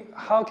thinking,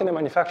 how can I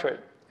manufacture it?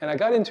 And I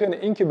got into an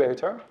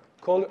incubator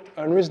called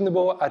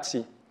Unreasonable at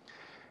Sea.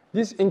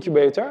 This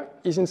incubator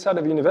is inside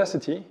of a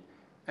university,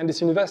 and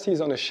this university is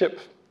on a ship.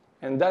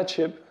 And that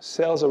ship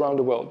sails around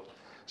the world.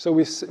 So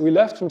we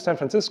left from San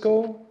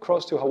Francisco,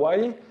 crossed to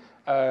Hawaii,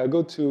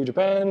 go to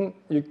Japan,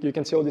 you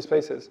can see all these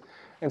places.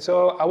 And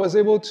so I was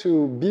able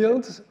to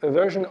build a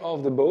version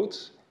of the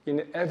boat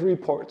in every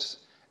port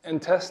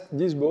and test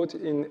this boat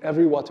in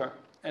every water,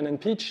 and then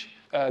pitch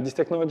this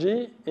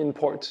technology in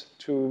port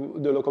to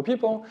the local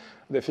people,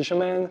 the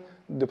fishermen,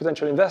 the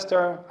potential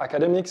investor,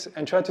 academics,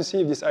 and try to see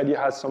if this idea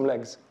has some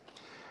legs.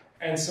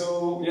 And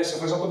so, yes, so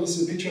for example, this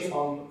is a picture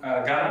from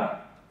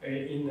Ghana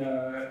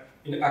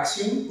in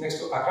Axiom, next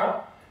to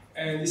Accra.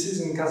 And this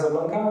is in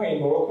Casablanca, in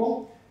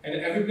Morocco. And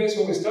every place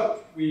where we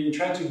stop, we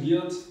try to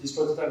build this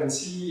prototype and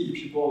see if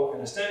people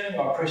understand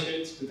or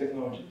appreciate the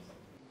technology.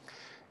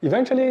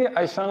 Eventually,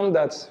 I found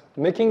that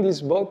making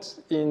this boat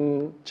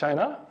in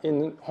China,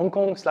 in Hong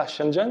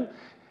Kong/Shenzhen,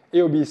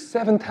 it would be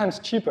 7 times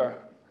cheaper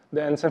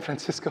than San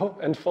Francisco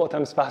and 4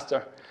 times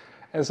faster.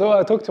 And so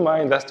I talked to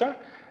my investor,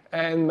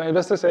 and my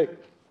investor said,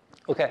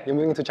 okay, you're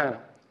moving to China.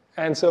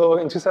 And so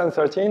in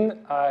 2013,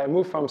 I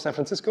moved from San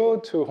Francisco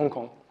to Hong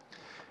Kong.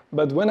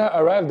 But when I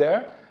arrived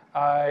there,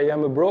 I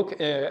am a broke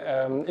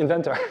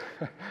inventor.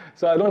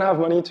 So I don't have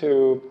money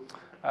to,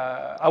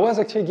 I was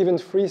actually given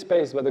free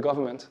space by the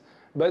government,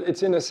 but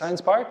it's in a science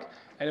park,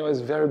 and it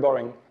was very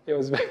boring. It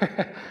was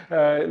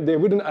they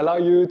wouldn't allow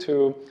you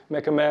to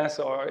make a mess,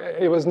 or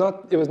it was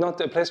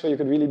not a place where you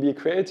could really be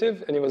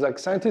creative, and it was like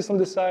scientists on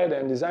this side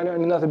and designer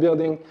in another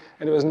building,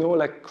 and there was no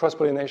like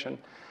cross-pollination.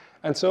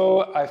 And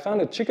so I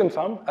found a chicken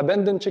farm,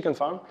 abandoned chicken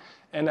farm,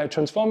 and I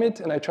transformed it,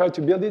 and I tried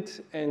to build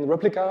it in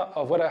replica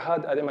of what I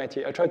had at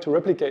MIT. I tried to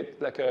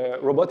replicate like a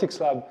robotics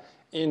lab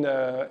in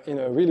a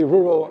really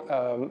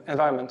rural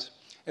environment.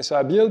 And so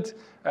I built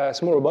a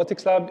small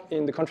robotics lab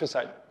in the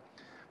countryside.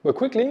 But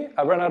quickly,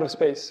 I ran out of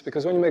space,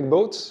 because when you make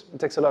boats, it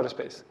takes a lot of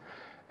space.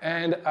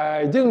 And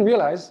I didn't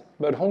realize,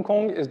 but Hong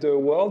Kong is the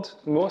world's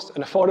most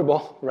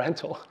unaffordable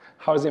rental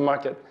housing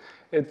market.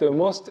 It's the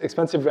most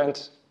expensive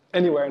rent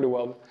anywhere in the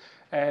world.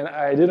 And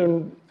I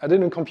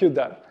didn't compute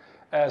that.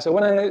 So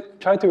when I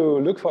tried to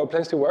look for a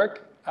place to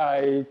work,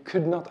 I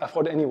could not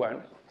afford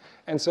anywhere.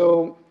 And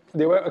so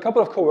there were a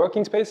couple of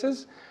co-working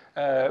spaces,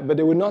 but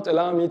they would not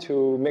allow me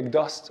to make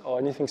dust or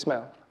anything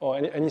smell, or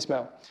any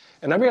smell.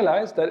 And I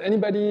realized that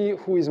anybody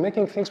who is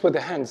making things with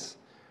their hands,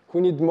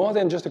 who need more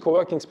than just a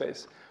co-working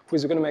space, who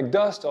is going to make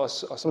dust or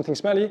something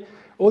smelly,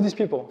 all these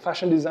people,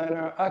 fashion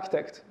designer,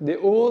 architect, they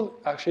all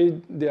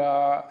actually, they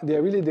are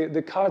really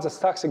the cards that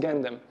stacks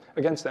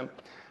against them.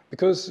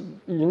 Because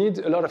you need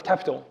a lot of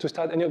capital to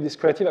start any of this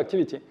creative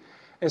activity.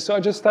 And so I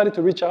just started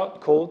to reach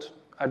out cold.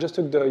 I just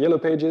took the yellow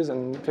pages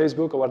and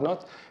Facebook or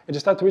whatnot, and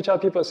just started to reach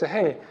out to people and say,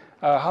 hey,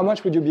 how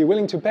much would you be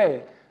willing to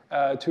pay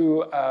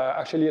to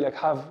actually like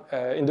have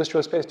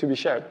industrial space to be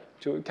shared?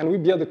 Can we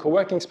build a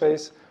co-working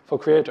space for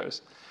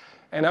creators?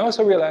 And I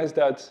also realized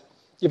that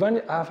if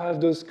I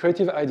have those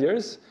creative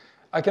ideas,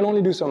 I can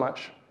only do so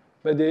much.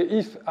 But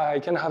if I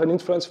can have an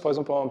influence, for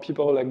example, on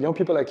people like young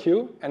people like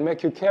you, and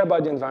make you care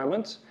about the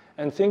environment,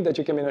 and think that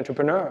you can be an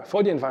entrepreneur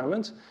for the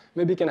environment,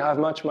 maybe you can have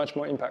much, much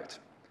more impact.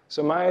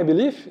 So my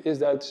belief is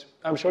that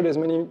I'm sure there's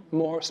many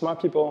more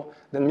smart people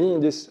than me in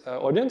this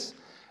audience,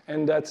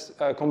 and that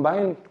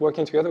combined,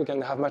 working together, we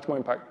can have much more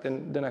impact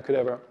than I could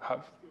ever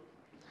have.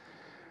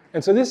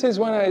 And so this is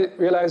when I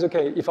realized,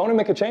 okay, if I want to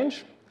make a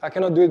change, I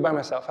cannot do it by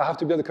myself. I have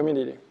to build a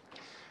community.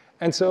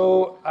 And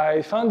so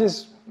I found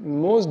this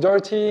most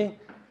dirty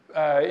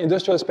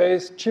industrial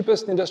space,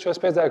 cheapest industrial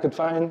space that I could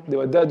find. There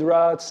were dead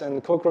rats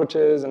and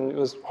cockroaches, and it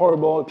was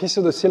horrible. Pieces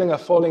of the ceiling are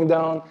falling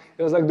down.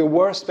 It was like the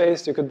worst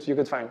space you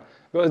could find.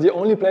 It was the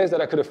only place that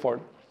I could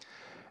afford.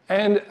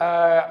 And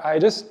I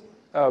just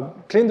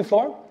cleaned the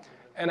floor,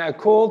 and I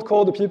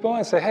called the people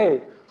and said,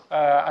 hey,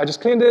 I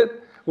just cleaned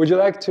it. Would you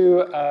like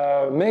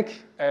to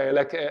make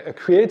a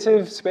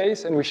creative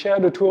space? And we share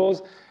the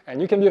tools, and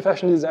you can be a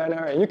fashion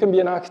designer, and you can be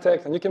an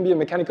architect, and you can be a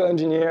mechanical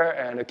engineer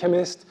and a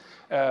chemist,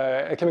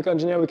 a chemical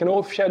engineer. We can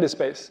all share this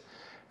space.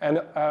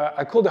 And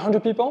I called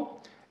 100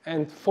 people,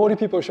 and 40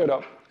 people showed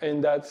up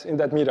in that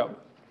meetup.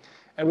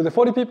 And with the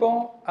 40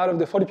 people, out of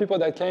the 40 people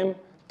that came,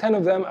 10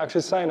 of them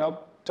actually signed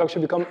up to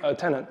actually become a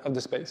tenant of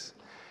the space.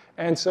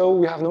 And so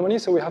we have no money,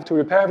 so we have to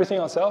repair everything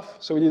ourselves.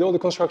 So we did all the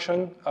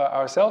construction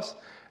ourselves.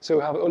 So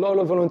we have a lot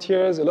of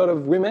volunteers, a lot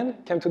of women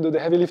came to do the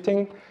heavy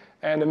lifting,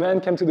 and the men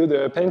came to do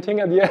the painting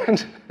at the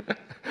end.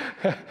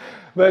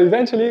 But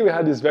eventually we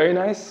had this very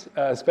nice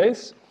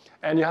space,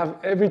 and you have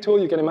every tool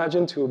you can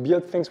imagine to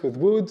build things with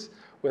wood,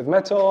 with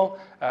metal,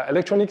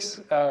 electronics.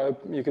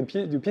 You could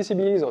do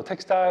PCBs or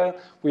textile.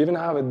 We even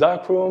have a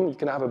dark room. You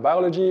can have a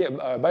biology, a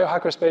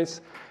biohacker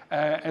space.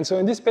 And so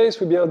in this space,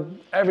 we build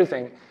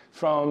everything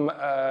from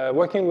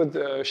working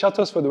with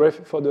shelters for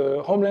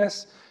the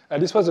homeless.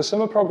 This was a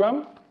summer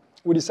program.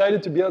 We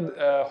decided to build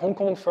Hong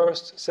Kong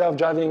first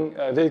self-driving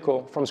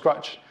vehicle from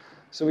scratch.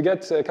 So we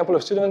get a couple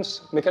of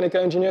students, mechanical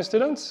engineer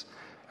students,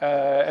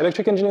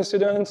 electric engineer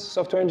students,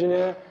 software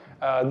engineer,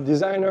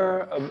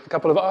 designer, a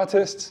couple of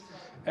artists,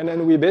 and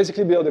then we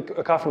basically build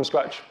a car from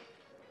scratch.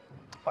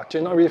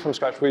 Actually, not really from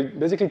scratch. We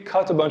basically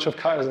cut a bunch of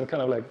cars and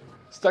kind of like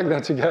stuck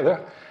them together.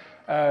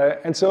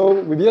 And so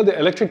we built the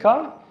electric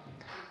car,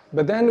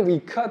 but then we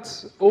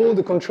cut all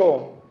the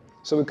control.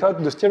 So we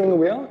cut the steering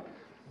wheel,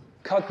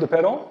 cut the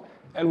pedal,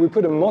 and we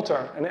put a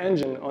motor, an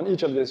engine on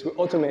each of this. We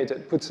automate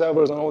it, put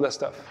servos on all that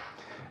stuff.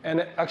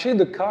 And actually,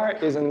 the car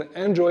is an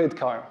Android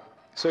car.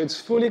 So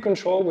it's fully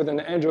controlled with an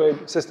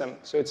Android system.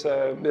 So it's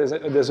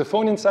there's a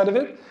phone inside of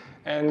it,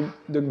 and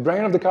the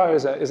brain of the car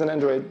is an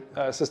Android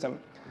system.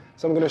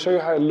 So I'm going to show you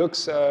how it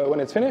looks when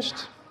it's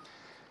finished.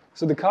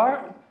 So the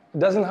car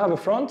doesn't have a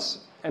front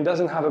and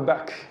doesn't have a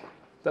back.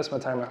 That's my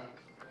timer.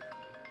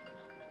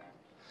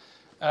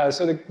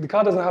 So the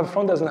car doesn't have a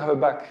front, doesn't have a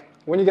back.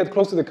 When you get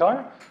close to the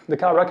car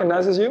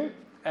recognizes you,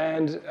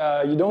 and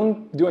you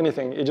don't do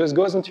anything. It just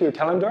goes into your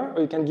calendar,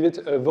 or you can give it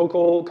a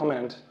vocal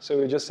command. So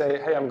you just say,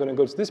 hey, I'm going to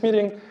go to this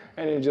meeting,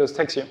 and it just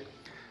takes you.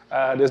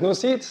 There's no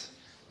seats,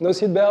 no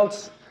seat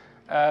belts,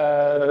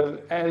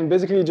 and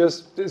basically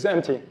just it's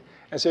empty.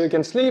 And so you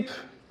can sleep,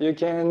 you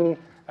can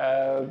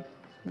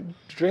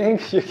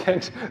drink, you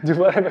can do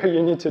whatever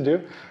you need to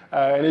do,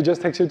 and it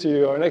just takes you to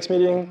your next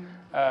meeting.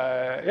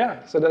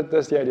 Yeah, so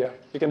that's the idea.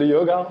 You can do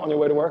yoga on your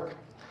way to work.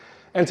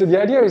 And so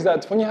the idea is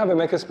that when you have a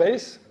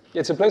makerspace,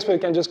 it's a place where you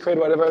can just create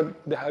whatever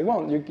the hell you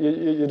want.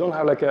 You don't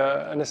have like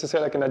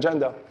necessarily like an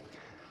agenda.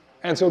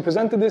 And so we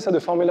presented this at the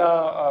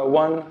Formula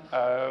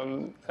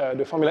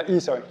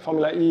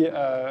E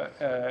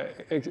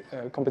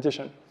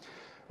competition.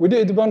 We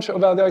did a bunch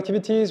of other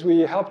activities.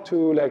 We helped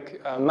to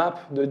like map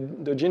the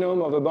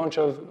genome of a bunch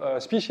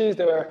of species.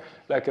 There were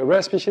like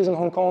rare species in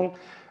Hong Kong.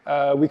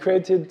 We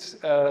created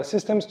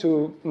systems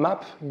to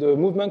map the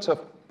movements of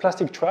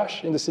plastic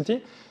trash in the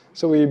city.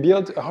 So we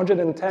built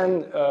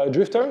 110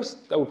 drifters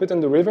that we put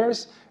in the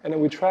rivers, and then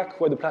we track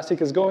where the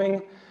plastic is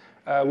going.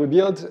 We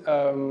built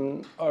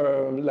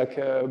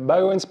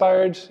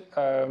bio-inspired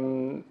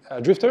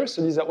drifters.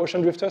 So these are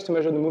ocean drifters to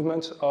measure the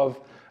movement of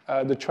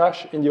the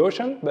trash in the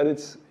ocean, but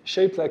it's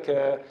shaped like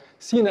a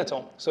sea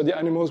nettle. So the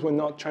animals were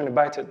not trying to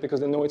bite it because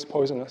they know it's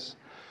poisonous.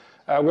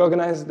 We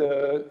organized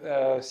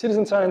the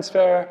Citizen Science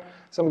Fair.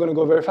 So I'm going to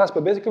go very fast,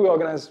 but basically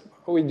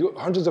we do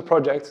hundreds of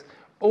projects,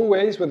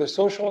 always with a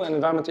social and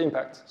environmental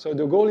impact. So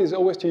the goal is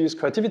always to use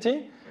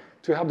creativity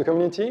to help the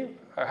community,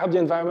 help the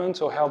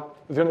environment, or help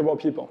vulnerable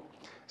people.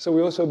 So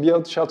we also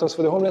built shelters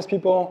for the homeless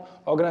people,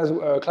 organized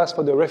a class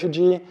for the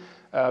refugee,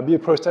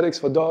 build prosthetics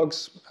for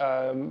dogs,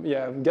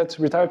 get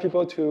retired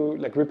people to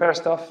like repair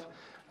stuff,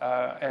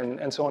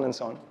 and so on and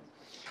so on.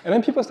 And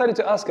then people started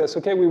to ask us,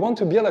 okay, we want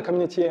to build a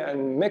community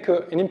and make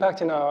an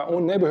impact in our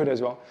own neighborhood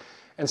as well.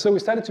 And so we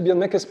started to build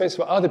makerspace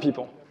for other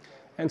people.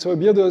 And so we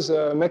built those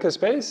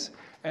makerspace,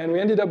 and we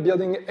ended up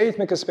building 8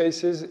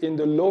 makerspaces in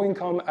the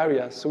low-income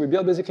areas. So we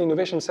built basically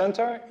innovation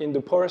center in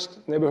the poorest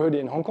neighborhood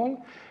in Hong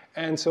Kong.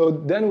 And so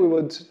then we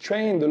would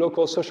train the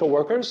local social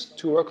workers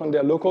to work on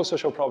their local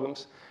social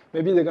problems.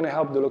 Maybe they're going to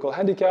help the local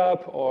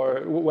handicap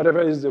or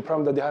whatever is the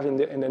problem that they have in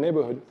the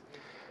neighborhood.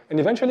 And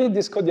eventually,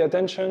 this caught the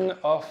attention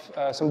of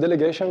some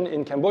delegation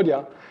in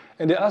Cambodia,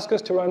 and they asked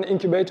us to run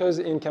incubators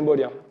in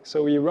Cambodia.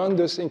 So we run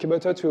this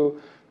incubator to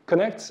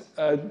connect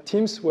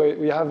teams where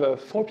we have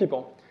 4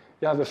 people.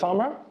 You have a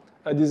farmer,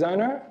 a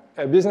designer,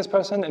 a business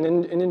person, and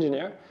an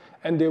engineer,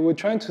 and they were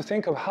trying to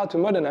think of how to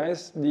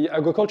modernize the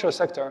agricultural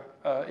sector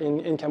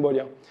in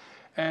Cambodia.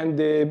 And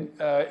they,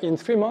 in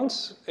 3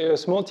 months, a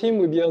small team,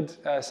 we built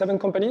 7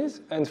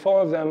 companies, and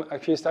 4 of them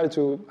actually started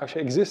to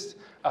exist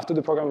after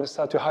the program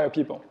started to hire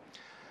people.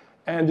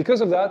 And because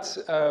of that,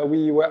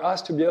 we were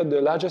asked to build the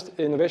largest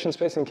innovation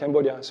space in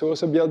Cambodia. So we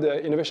also built the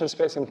innovation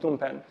space in Phnom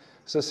Penh.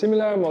 It's a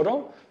similar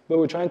model, but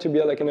we're trying to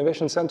build like an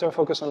innovation center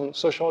focused on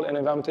social and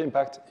environmental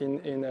impact in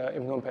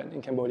Phnom Penh,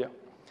 in Cambodia.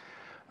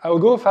 I will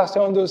go faster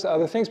on those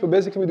other things, but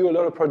basically we do a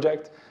lot of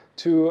projects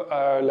to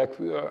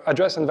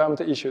address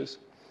environmental issues.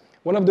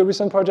 One of the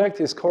recent projects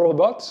is coral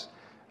bots.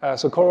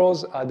 So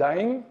corals are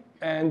dying,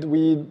 and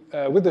we,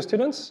 with the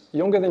students,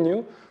 younger than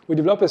you, we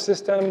developed a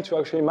system to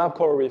actually map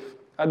coral reef.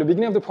 At the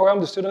beginning of the program,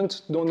 the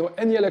students don't know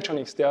any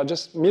electronics. They are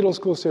just middle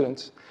school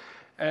students.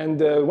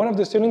 And one of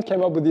the students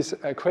came up with this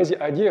crazy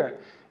idea.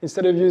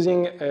 Instead of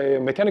using a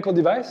mechanical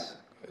device,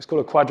 it's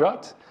called a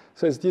quadrat.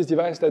 So it's this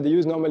device that they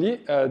use normally.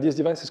 This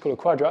device is called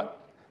a quadrat.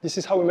 This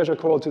is how we measure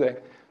coral today.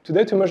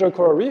 Today, to measure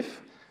coral reef,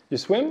 you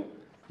swim,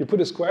 you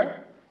put a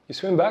square, you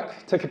swim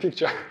back, take a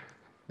picture.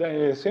 Then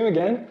you swim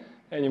again,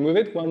 and you move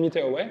it 1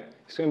 meter away,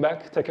 swim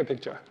back, take a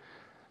picture.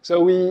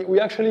 So we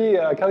actually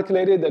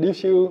calculated that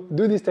if you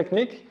do this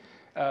technique,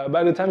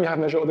 by the time you have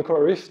measured all the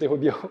coral reef, they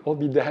will all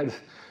be dead.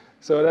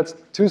 So that's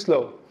too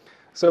slow.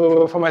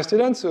 So for my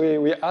students,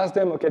 we asked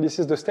them, okay, this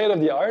is the state of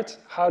the art.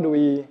 How do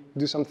we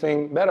do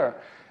something better?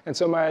 And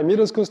so my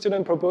middle school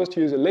student proposed to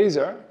use a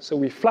laser. So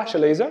we flash a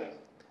laser.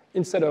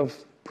 Instead of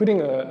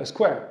putting a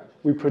square,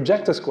 we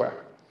project a square.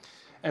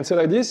 And so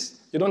like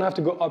this, you don't have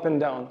to go up and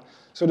down.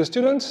 So the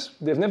students,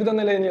 they've never done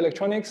any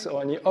electronics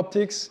or any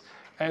optics,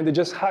 and they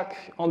just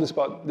hack on the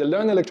spot. They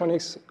learn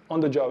electronics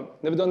on the job.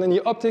 Never done any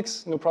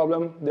optics, no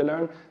problem, they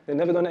learn. They've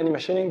never done any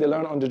machining, they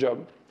learn on the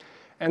job.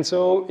 And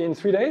so in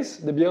 3 days,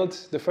 they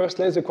built the first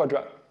laser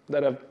quadrat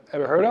that I've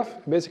ever heard of.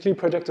 Basically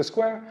project a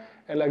square,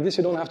 and like this,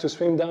 you don't have to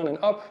swim down and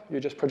up. You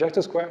just project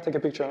a square, take a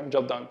picture,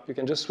 job done. You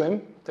can just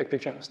swim, take a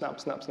picture,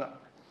 snap, snap,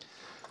 snap.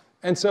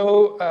 And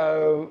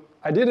so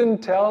I didn't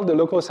tell the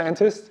local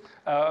scientists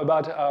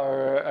about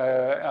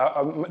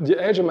the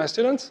age of my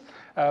students,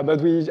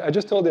 but I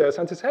just told the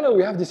scientists, hello,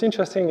 we have this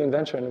interesting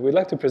invention. We'd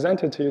like to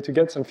present it to you to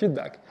get some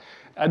feedback.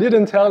 I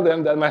didn't tell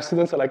them that my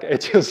students are like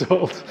 8 years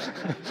old.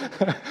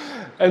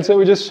 And so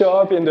we just show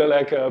up in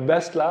the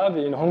best lab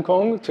in Hong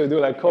Kong to do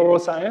like coral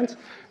science,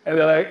 and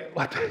they're like,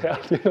 what the hell?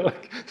 You know,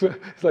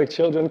 it's like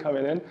children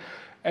coming in.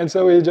 And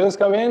so we just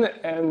come in,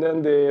 and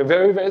then they're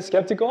very, very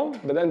skeptical,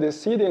 but then they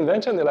see the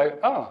invention, they're like,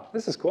 oh,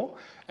 this is cool.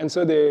 And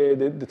so they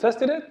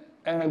tested it,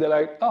 and they're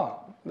like, oh,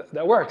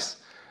 that works.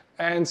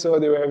 And so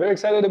they were very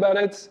excited about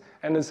it,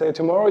 and they say,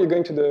 tomorrow you're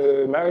going to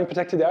the Marine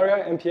Protected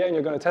Area, MPA, and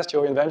you're going to test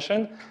your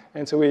invention.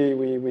 And so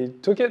we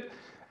took it.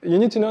 You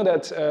need to know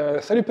that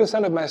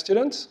 30% of my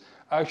students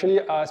actually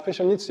are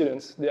special needs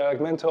students. They are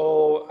like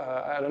mental,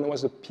 I don't know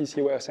what's the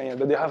PC way of saying it,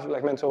 but they have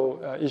like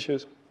mental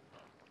issues.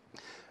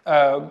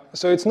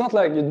 So it's not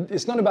like,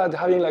 it's not about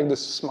having like the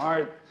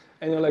smart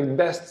and like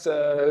best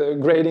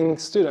grading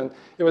student.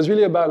 It was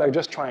really about like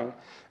just trying.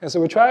 And so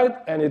we tried,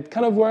 and it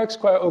kind of works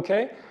quite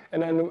okay.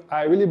 And then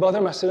I really bother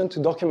my students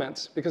to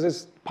document, because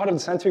it's part of the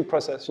scientific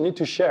process. You need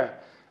to share.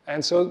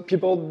 And so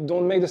people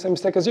don't make the same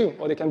mistake as you,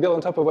 or they can build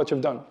on top of what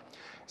you've done.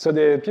 So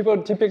the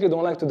people typically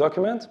don't like to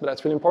document, but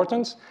that's really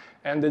important.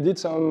 And they did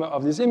some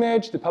of this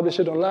image, they published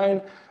it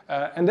online.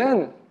 And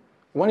then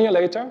 1 year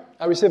later,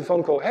 I received a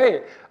phone call.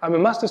 Hey, I'm a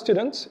master's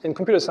student in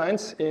computer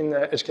science in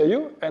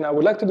HKU, and I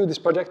would like to do this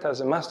project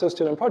as a master's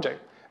student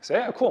project. I say,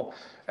 yeah, cool.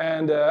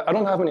 And I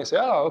don't have money. I say,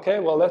 oh, okay,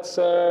 well,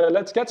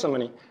 let's get some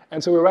money.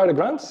 And so we write a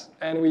grant,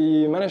 and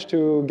we managed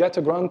to get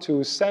a grant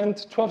to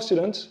send 12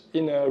 students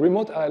in a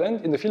remote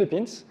island in the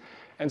Philippines.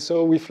 And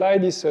so we fly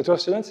these 12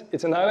 students.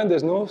 It's an island,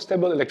 there's no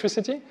stable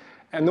electricity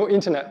and no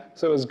internet.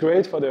 So it was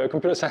great for the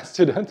computer science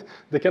student.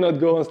 They cannot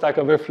go on Stack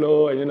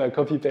Overflow and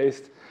copy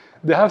paste.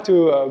 They have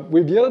to,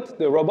 we built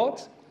the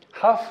robot,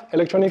 half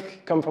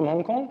electronic come from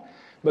Hong Kong,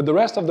 but the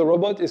rest of the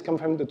robot is come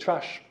from the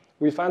trash.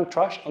 We find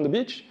trash on the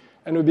beach,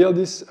 and we built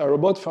this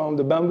robot from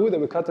the bamboo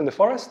that we cut in the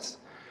forests.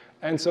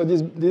 And so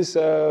this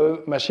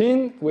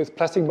machine with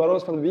plastic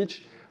bottles from the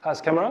beach has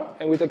camera,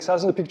 and we take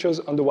thousands of pictures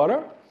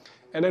underwater.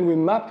 and then we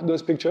map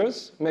those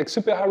pictures, make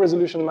super high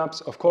resolution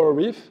maps of coral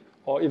reef,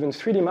 or even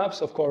 3D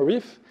maps of coral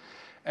reef.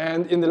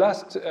 And in the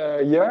last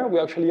year, we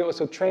actually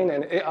also trained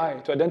an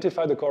AI to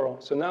identify the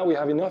coral. So now we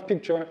have enough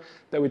picture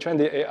that we train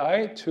the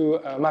AI to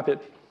map it.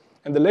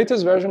 And the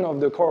latest version of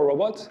the coral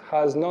robot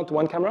has not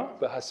 1 camera,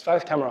 but has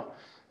 5 cameras.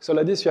 So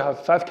like this, you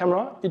have 5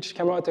 cameras. Each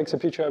camera takes a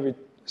picture every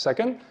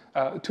second,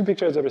 2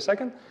 pictures every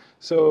second.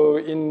 So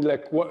in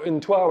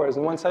 2 hours,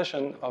 in 1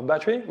 session of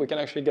battery, we can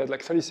actually get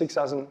like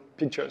 36,000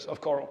 pictures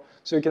of coral.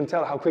 So you can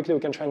tell how quickly we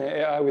can train an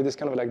AI with this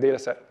kind of like data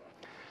set.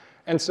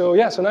 And so,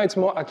 yeah, so now it's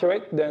more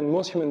accurate than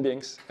most human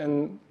beings,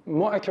 and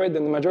more accurate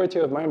than the majority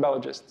of marine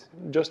biologists,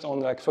 just on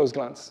like first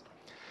glance.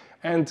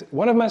 And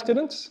one of my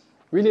students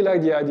really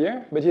liked the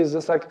idea, but he's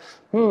just like,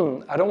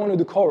 I don't want to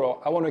do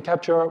coral, I want to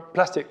capture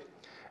plastic.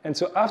 And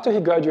so after he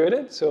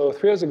graduated, so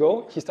 3 years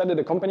ago, he started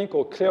a company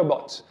called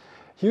ClearBot.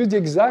 He used the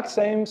exact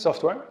same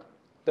software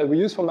that we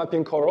use for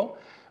mapping coral,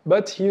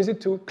 but he used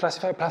it to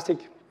classify plastic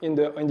in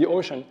the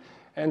ocean.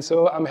 And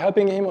so I'm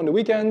helping him on the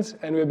weekends,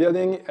 and we're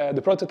building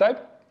the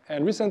prototype.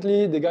 And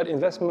recently, they got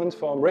investment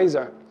from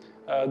Razer,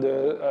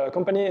 the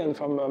company, and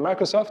from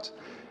Microsoft.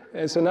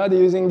 And so now they're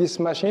using this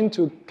machine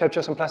to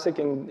capture some plastic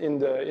in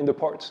the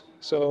port.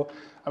 So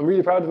I'm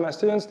really proud of my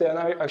students. They are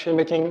now actually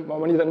making more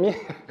money than me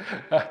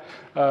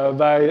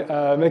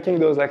by making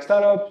those like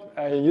startup,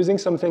 using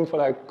something for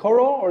like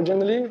coral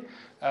originally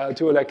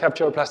to like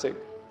capture plastic.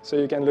 So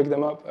you can look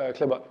them up,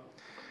 ClearBot.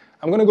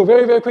 I'm going to go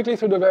very, very quickly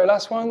through the very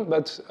last one,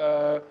 but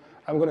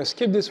I'm going to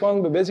skip this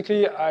one. But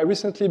basically, I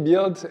recently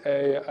built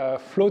a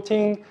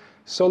floating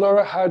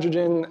solar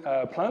hydrogen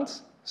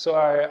plant. So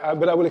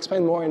but I will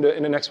explain more in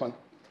the next one.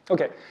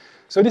 OK,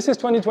 so this is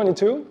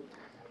 2022.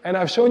 And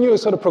I've shown you a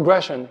sort of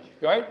progression,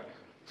 right?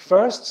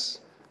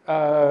 First,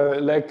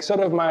 like sort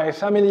of my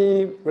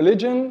family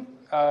religion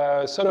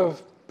sort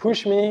of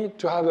pushed me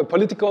to have a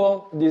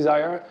political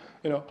desire,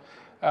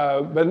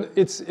 but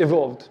it's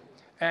evolved.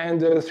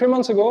 And 3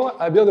 months ago,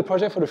 I built a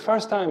project for the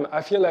first time.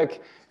 I feel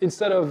like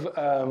instead of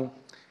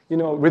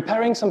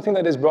repairing something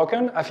that is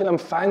broken, I feel I'm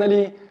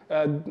finally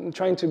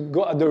trying to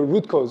go at the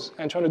root cause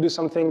and trying to do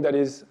something that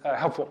is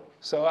helpful.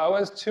 So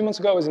 2 months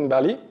ago, I was in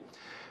Bali.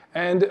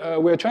 And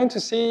we're trying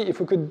to see if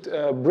we could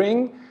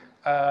bring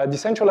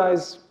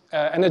decentralized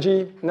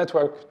energy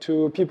network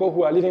to people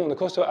who are living on the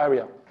coastal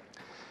area.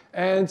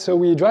 And so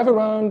we drive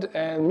around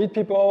and meet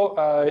people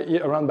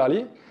around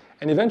Bali.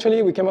 And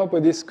eventually, we came up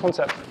with this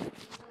concept.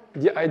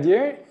 The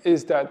idea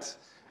is that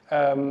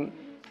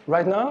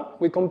right now,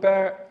 we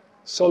compare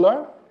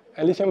solar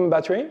and lithium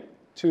battery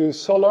to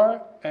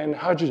solar and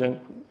hydrogen.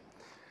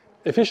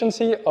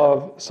 Efficiency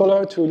of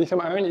solar to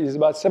lithium ion is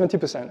about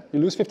 70%.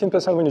 You lose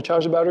 15% when you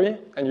charge the battery,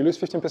 and you lose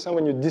 15%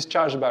 when you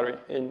discharge the battery,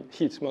 in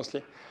heat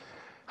mostly.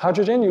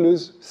 Hydrogen, you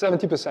lose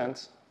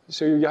 70%.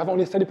 So you have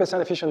only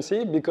 30%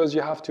 efficiency because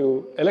you have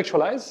to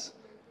electrolyze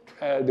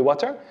the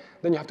water,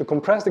 then you have to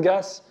compress the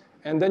gas,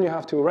 and then you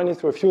have to run it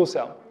through a fuel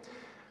cell.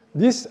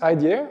 This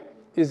idea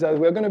is that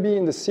we're going to be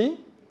in the sea,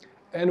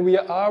 and we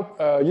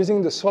are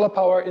using the solar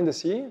power in the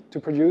sea to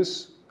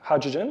produce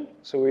hydrogen.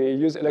 So we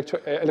use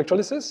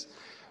electrolysis,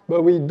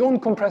 but we don't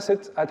compress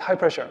it at high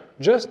pressure,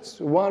 just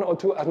 1 or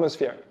 2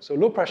 atmosphere, so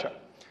low pressure,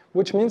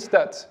 which means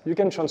that you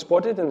can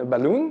transport it in a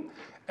balloon,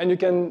 and you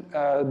can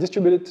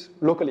distribute it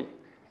locally.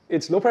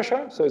 It's low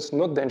pressure, so it's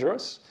not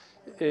dangerous.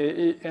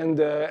 And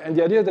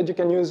the idea is that you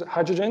can use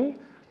hydrogen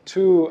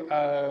to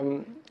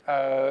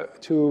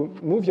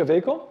move your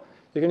vehicle.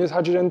 You can use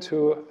hydrogen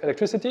to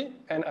electricity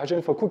and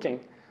hydrogen for cooking.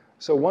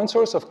 So one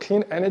source of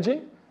clean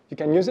energy, you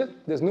can use it.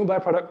 There's no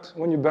byproduct.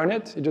 When you burn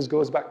it, it just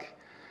goes back.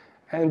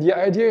 And the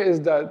idea is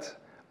that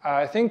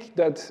I think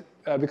that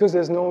because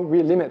there's no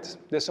real limit,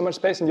 there's so much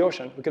space in the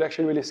ocean, we could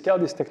actually really scale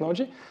this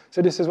technology.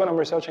 So this is what I'm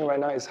researching right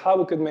now, is how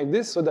we could make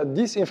this so that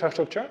this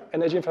infrastructure,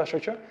 energy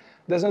infrastructure,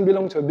 doesn't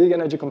belong to a big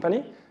energy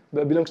company,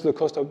 but belongs to the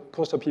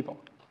coastal people.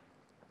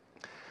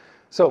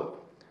 So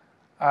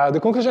the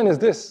conclusion is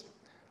this,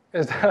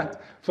 is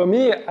that for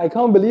me, I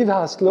can't believe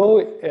how slow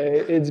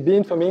it's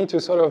been for me to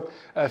sort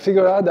of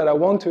figure out that I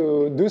want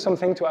to do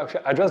something to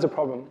actually address the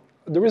problem.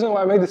 The reason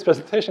why I make this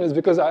presentation is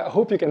because I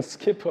hope you can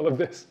skip all of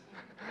this.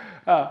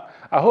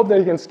 I hope that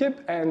you can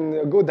skip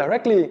and go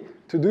directly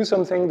to do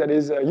something that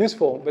is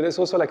useful, but it's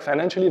also like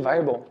financially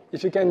viable.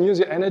 If you can use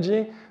your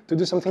energy to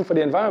do something for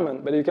the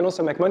environment, but you can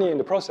also make money in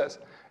the process,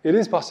 it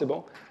is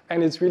possible,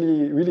 and it's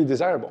really, really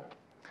desirable.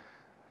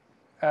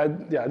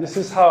 Yeah, this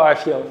is how I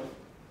feel.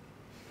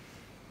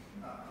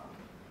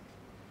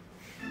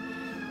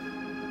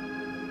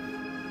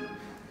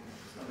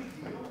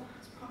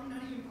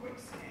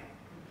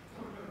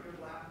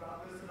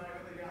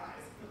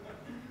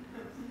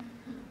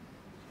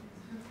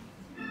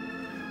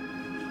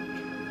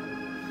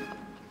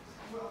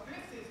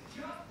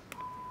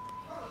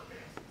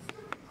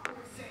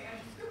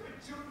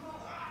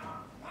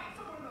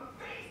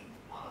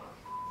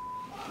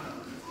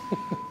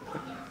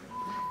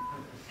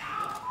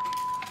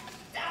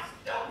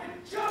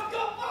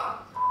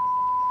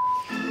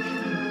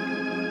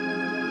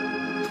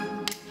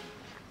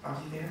 Are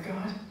you there,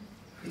 God?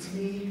 It's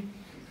me,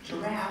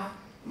 Giraffe.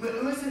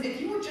 Listen, if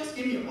you would just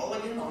give me a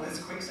mulligan on this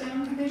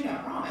quicksand thing, I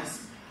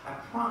promise,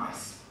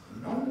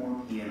 no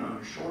more peeing on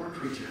your shorter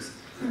creatures.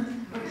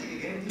 What are you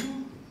gonna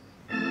do?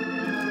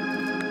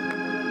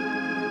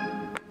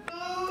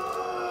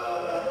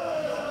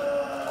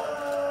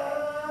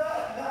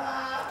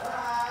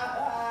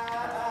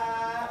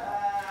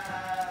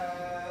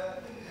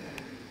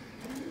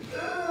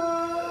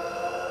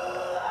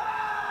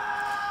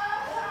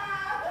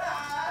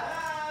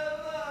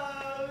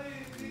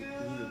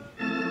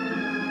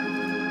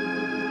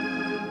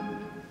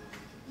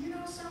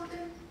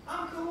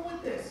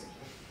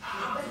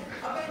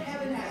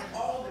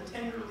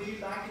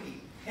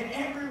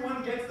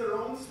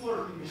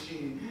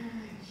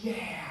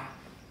 Yeah,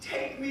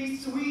 take me,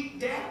 sweet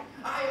death.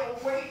 I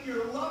await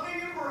your loving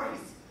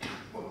embrace.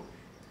 What?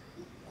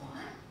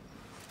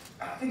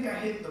 I think I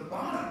hit the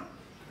bottom.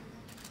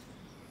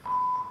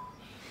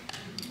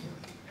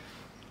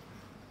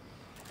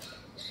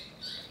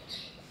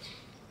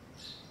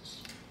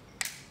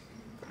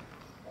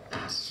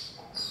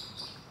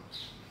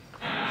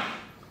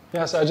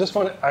 Yeah, so I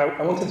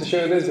wanted to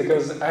share this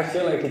because I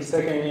feel like it's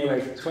taken me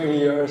like 20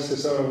 years to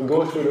sort of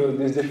go through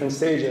these different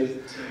stages.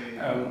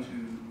 To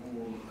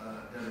all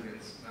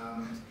delegates,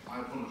 I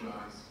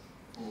apologise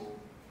for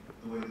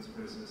the way this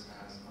process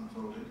has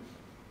unfolded,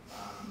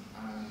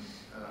 and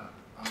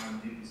I'm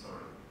deeply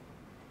sorry.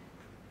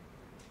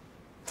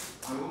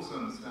 I also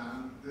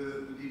understand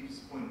the deep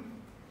disappointment.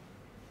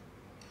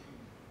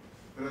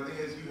 But I think,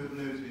 as you have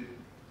noted,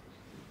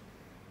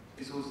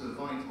 it's also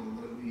vital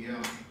that we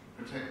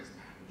protect this package.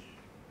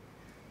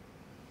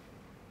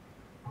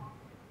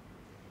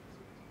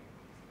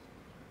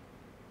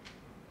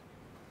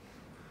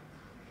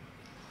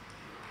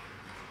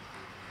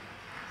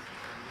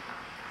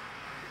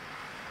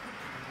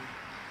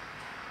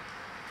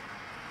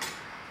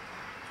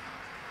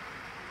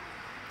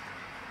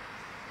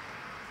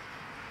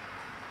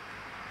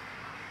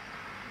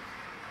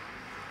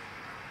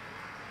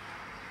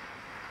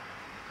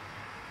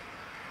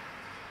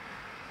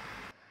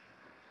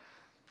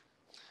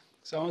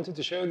 So I wanted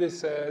to show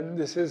this.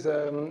 This is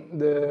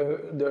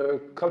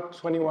the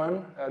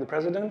COP21, the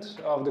president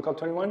of the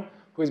COP21,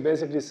 who has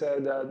basically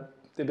said that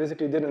they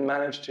basically didn't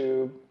manage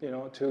to,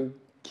 to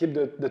keep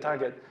the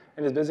target,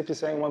 and is basically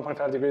saying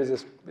 1.5 degrees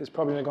is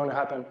probably not going to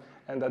happen,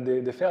 and that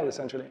they failed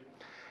essentially.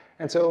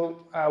 And so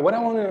what I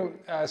want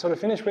to sort of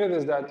finish with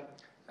is that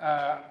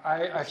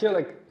I feel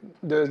like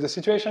the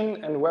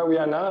situation and where we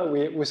are now,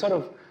 we sort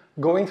of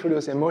going through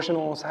this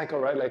emotional cycle,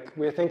 right? Like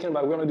we're thinking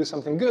about we want to do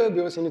something good,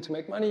 we also need to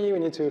make money,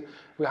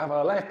 we have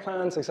our life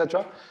plans,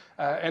 etc.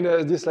 And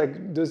there's this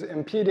like those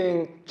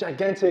impeding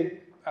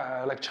gigantic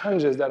like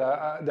challenges that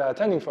are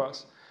attending for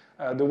us.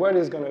 The world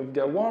is going to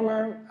get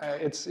warmer.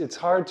 It's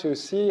hard to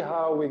see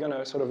how we're going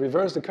to sort of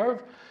reverse the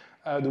curve.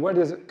 The world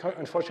is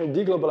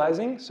unfortunately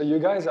deglobalizing. So you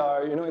guys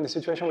are in the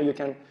situation where you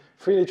can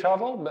freely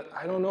travel, but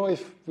I don't know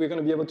if we're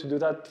going to be able to do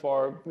that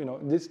for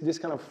this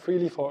kind of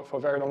freely for a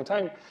very long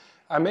time.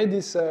 I made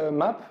this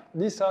map.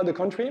 These are the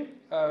countries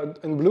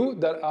in blue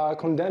that are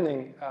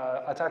condemning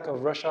attack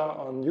of Russia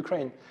on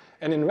Ukraine.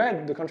 And in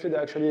red, the country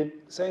they're actually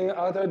saying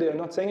either they're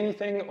not saying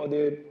anything or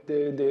they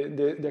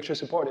actually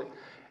support it.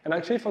 And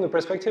actually from the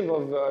perspective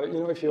of,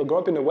 if you grow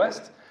up in the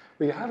West,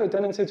 we have a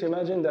tendency to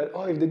imagine that,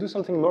 if they do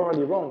something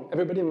morally wrong,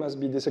 everybody must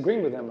be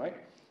disagreeing with them, right?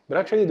 But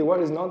actually the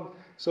world is not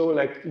so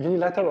like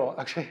unilateral.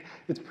 Actually,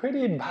 it's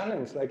pretty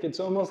balanced. Like it's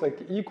almost like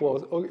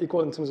equal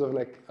in terms of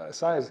like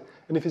size.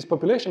 And if it's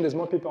population, there's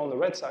more people on the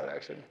red side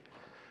actually.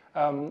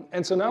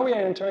 And so now we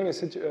are entering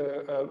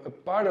a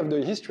part of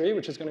the history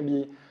which is going to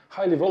be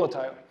highly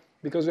volatile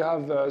because we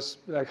have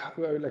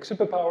like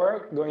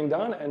superpower going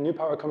down and new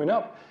power coming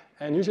up.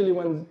 And usually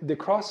when they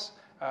cross,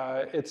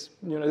 it's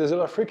there's a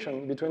lot of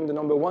friction between the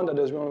number one that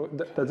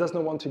does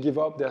not want to give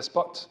up their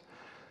spot.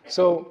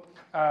 So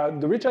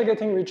the rich are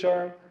getting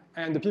richer.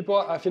 And the people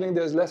are feeling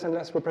there's less and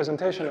less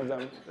representation of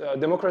them.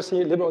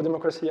 Democracy, liberal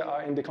democracy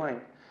are in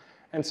decline.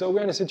 And so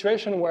we're in a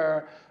situation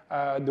where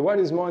the world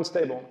is more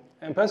unstable.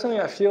 And personally,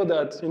 I feel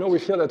that, we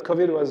feel that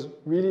COVID was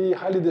really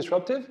highly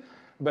disruptive,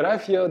 but I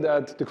feel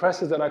that the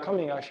crises that are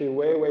coming are actually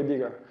way, way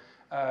bigger.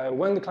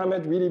 When the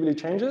climate really, really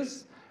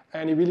changes,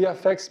 and it really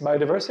affects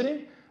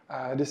biodiversity,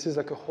 this is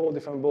like a whole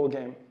different ball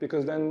game,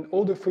 because then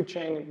all the food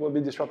chain will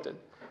be disrupted.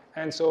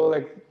 And so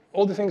like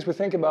all the things we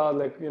think about,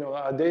 like,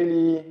 our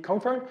daily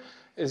comfort,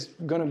 is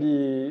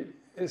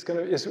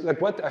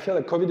like what I feel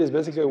like COVID is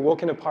basically a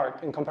walk in the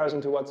park in comparison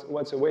to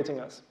what's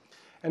awaiting us.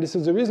 And this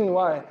is the reason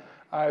why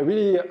I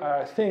really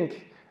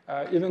think,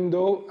 even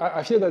though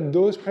I feel that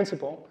those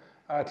principles,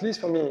 at least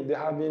for me, they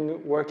have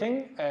been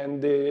working,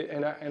 and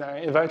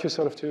I invite you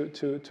sort of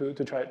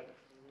to try it.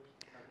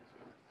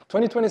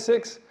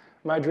 2026,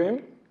 my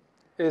dream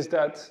is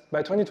that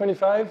by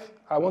 2025,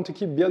 I want to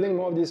keep building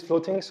more of these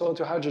floating solar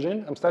to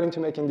hydrogen. I'm starting to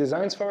making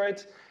designs for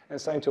it and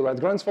starting to write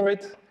grants for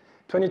it.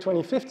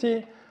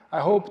 2050, I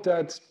hope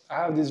that I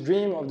have this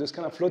dream of this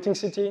kind of floating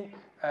city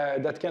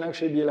that can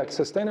actually be like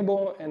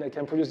sustainable and it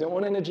can produce their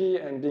own energy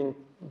and being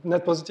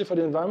net positive for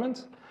the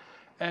environment.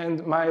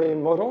 And my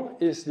model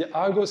is the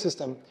Argo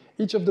system.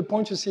 each of the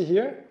points you see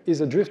here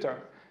is a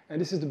drifter. And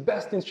this is the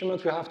best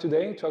instrument we have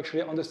today to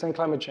actually understand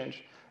climate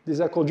change.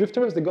 These are called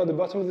drifters. They go at the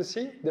bottom of the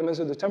sea. They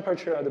measure the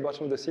temperature at the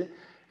bottom of the sea.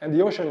 And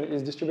the ocean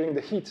is distributing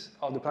the heat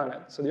of the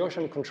planet. So the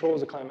ocean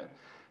controls the climate.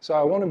 So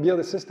I want to build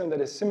a system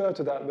that is similar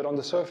to that, but on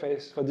the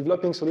surface for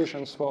developing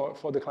solutions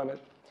for the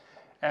climate.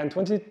 And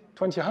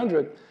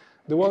 2000,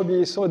 the world will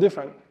be so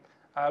different.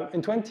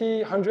 In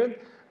 2000,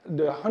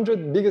 the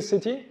 100 biggest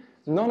city,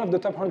 none of the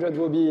top 100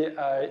 will be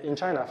in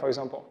China, for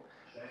example.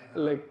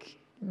 Like,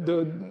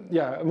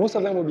 most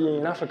of them will be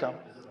in Africa.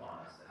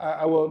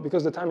 I will,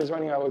 because the time is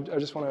running, I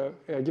just want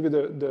to give you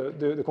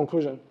the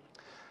conclusion.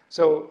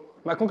 So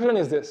my conclusion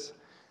is this.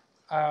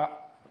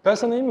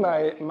 Personally,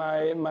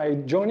 my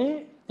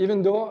journey,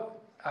 even though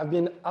I've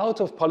been out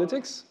of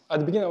politics, at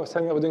the beginning I was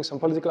telling you I was doing some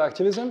political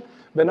activism,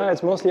 but now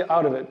it's mostly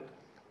out of it.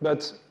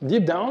 But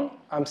deep down,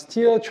 I'm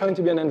still trying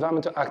to be an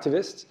environmental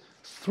activist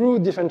through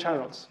different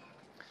channels.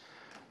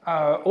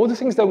 All the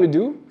things that we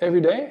do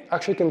every day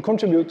actually can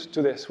contribute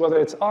to this, whether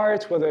it's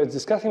art, whether it's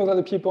discussing with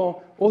other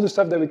people, all the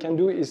stuff that we can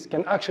do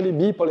can actually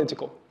be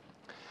political.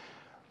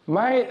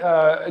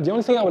 The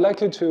only thing I would like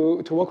you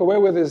to walk away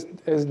with is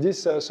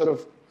this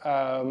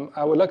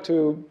I would like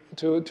to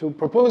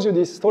propose you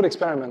this thought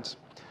experiment.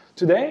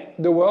 Today,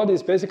 the world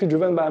is basically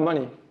driven by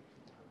money.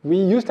 We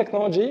use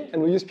technology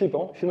and we use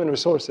people, human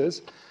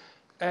resources,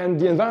 and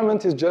the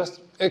environment is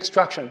just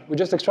extraction. We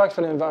just extract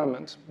from the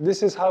environment.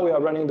 This is how we are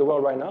running the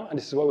world right now, and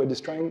this is why we're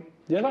destroying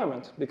the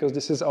environment, because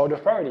this is our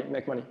priority,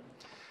 make money.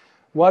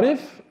 What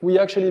if we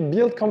actually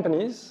build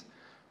companies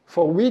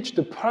for which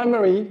the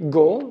primary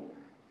goal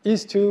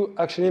is to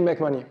actually make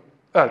money?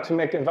 To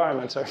make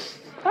environment, sorry.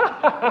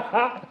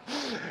 What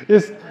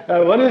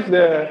if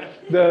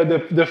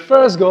the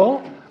first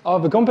goal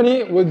of the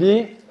company would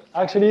be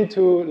actually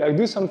to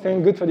do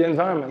something good for the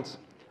environment?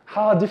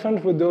 How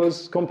different would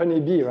those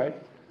companies be, right?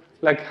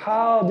 Like,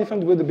 how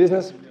different would the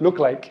business look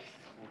like?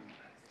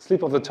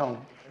 Slip of the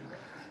tongue.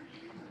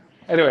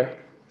 Anyway,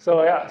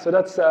 so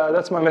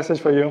that's my message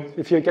for you.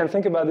 If you can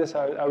think about this,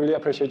 I really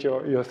appreciate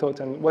your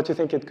thought and what you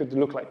think it could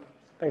look like.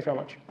 Thanks very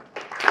much.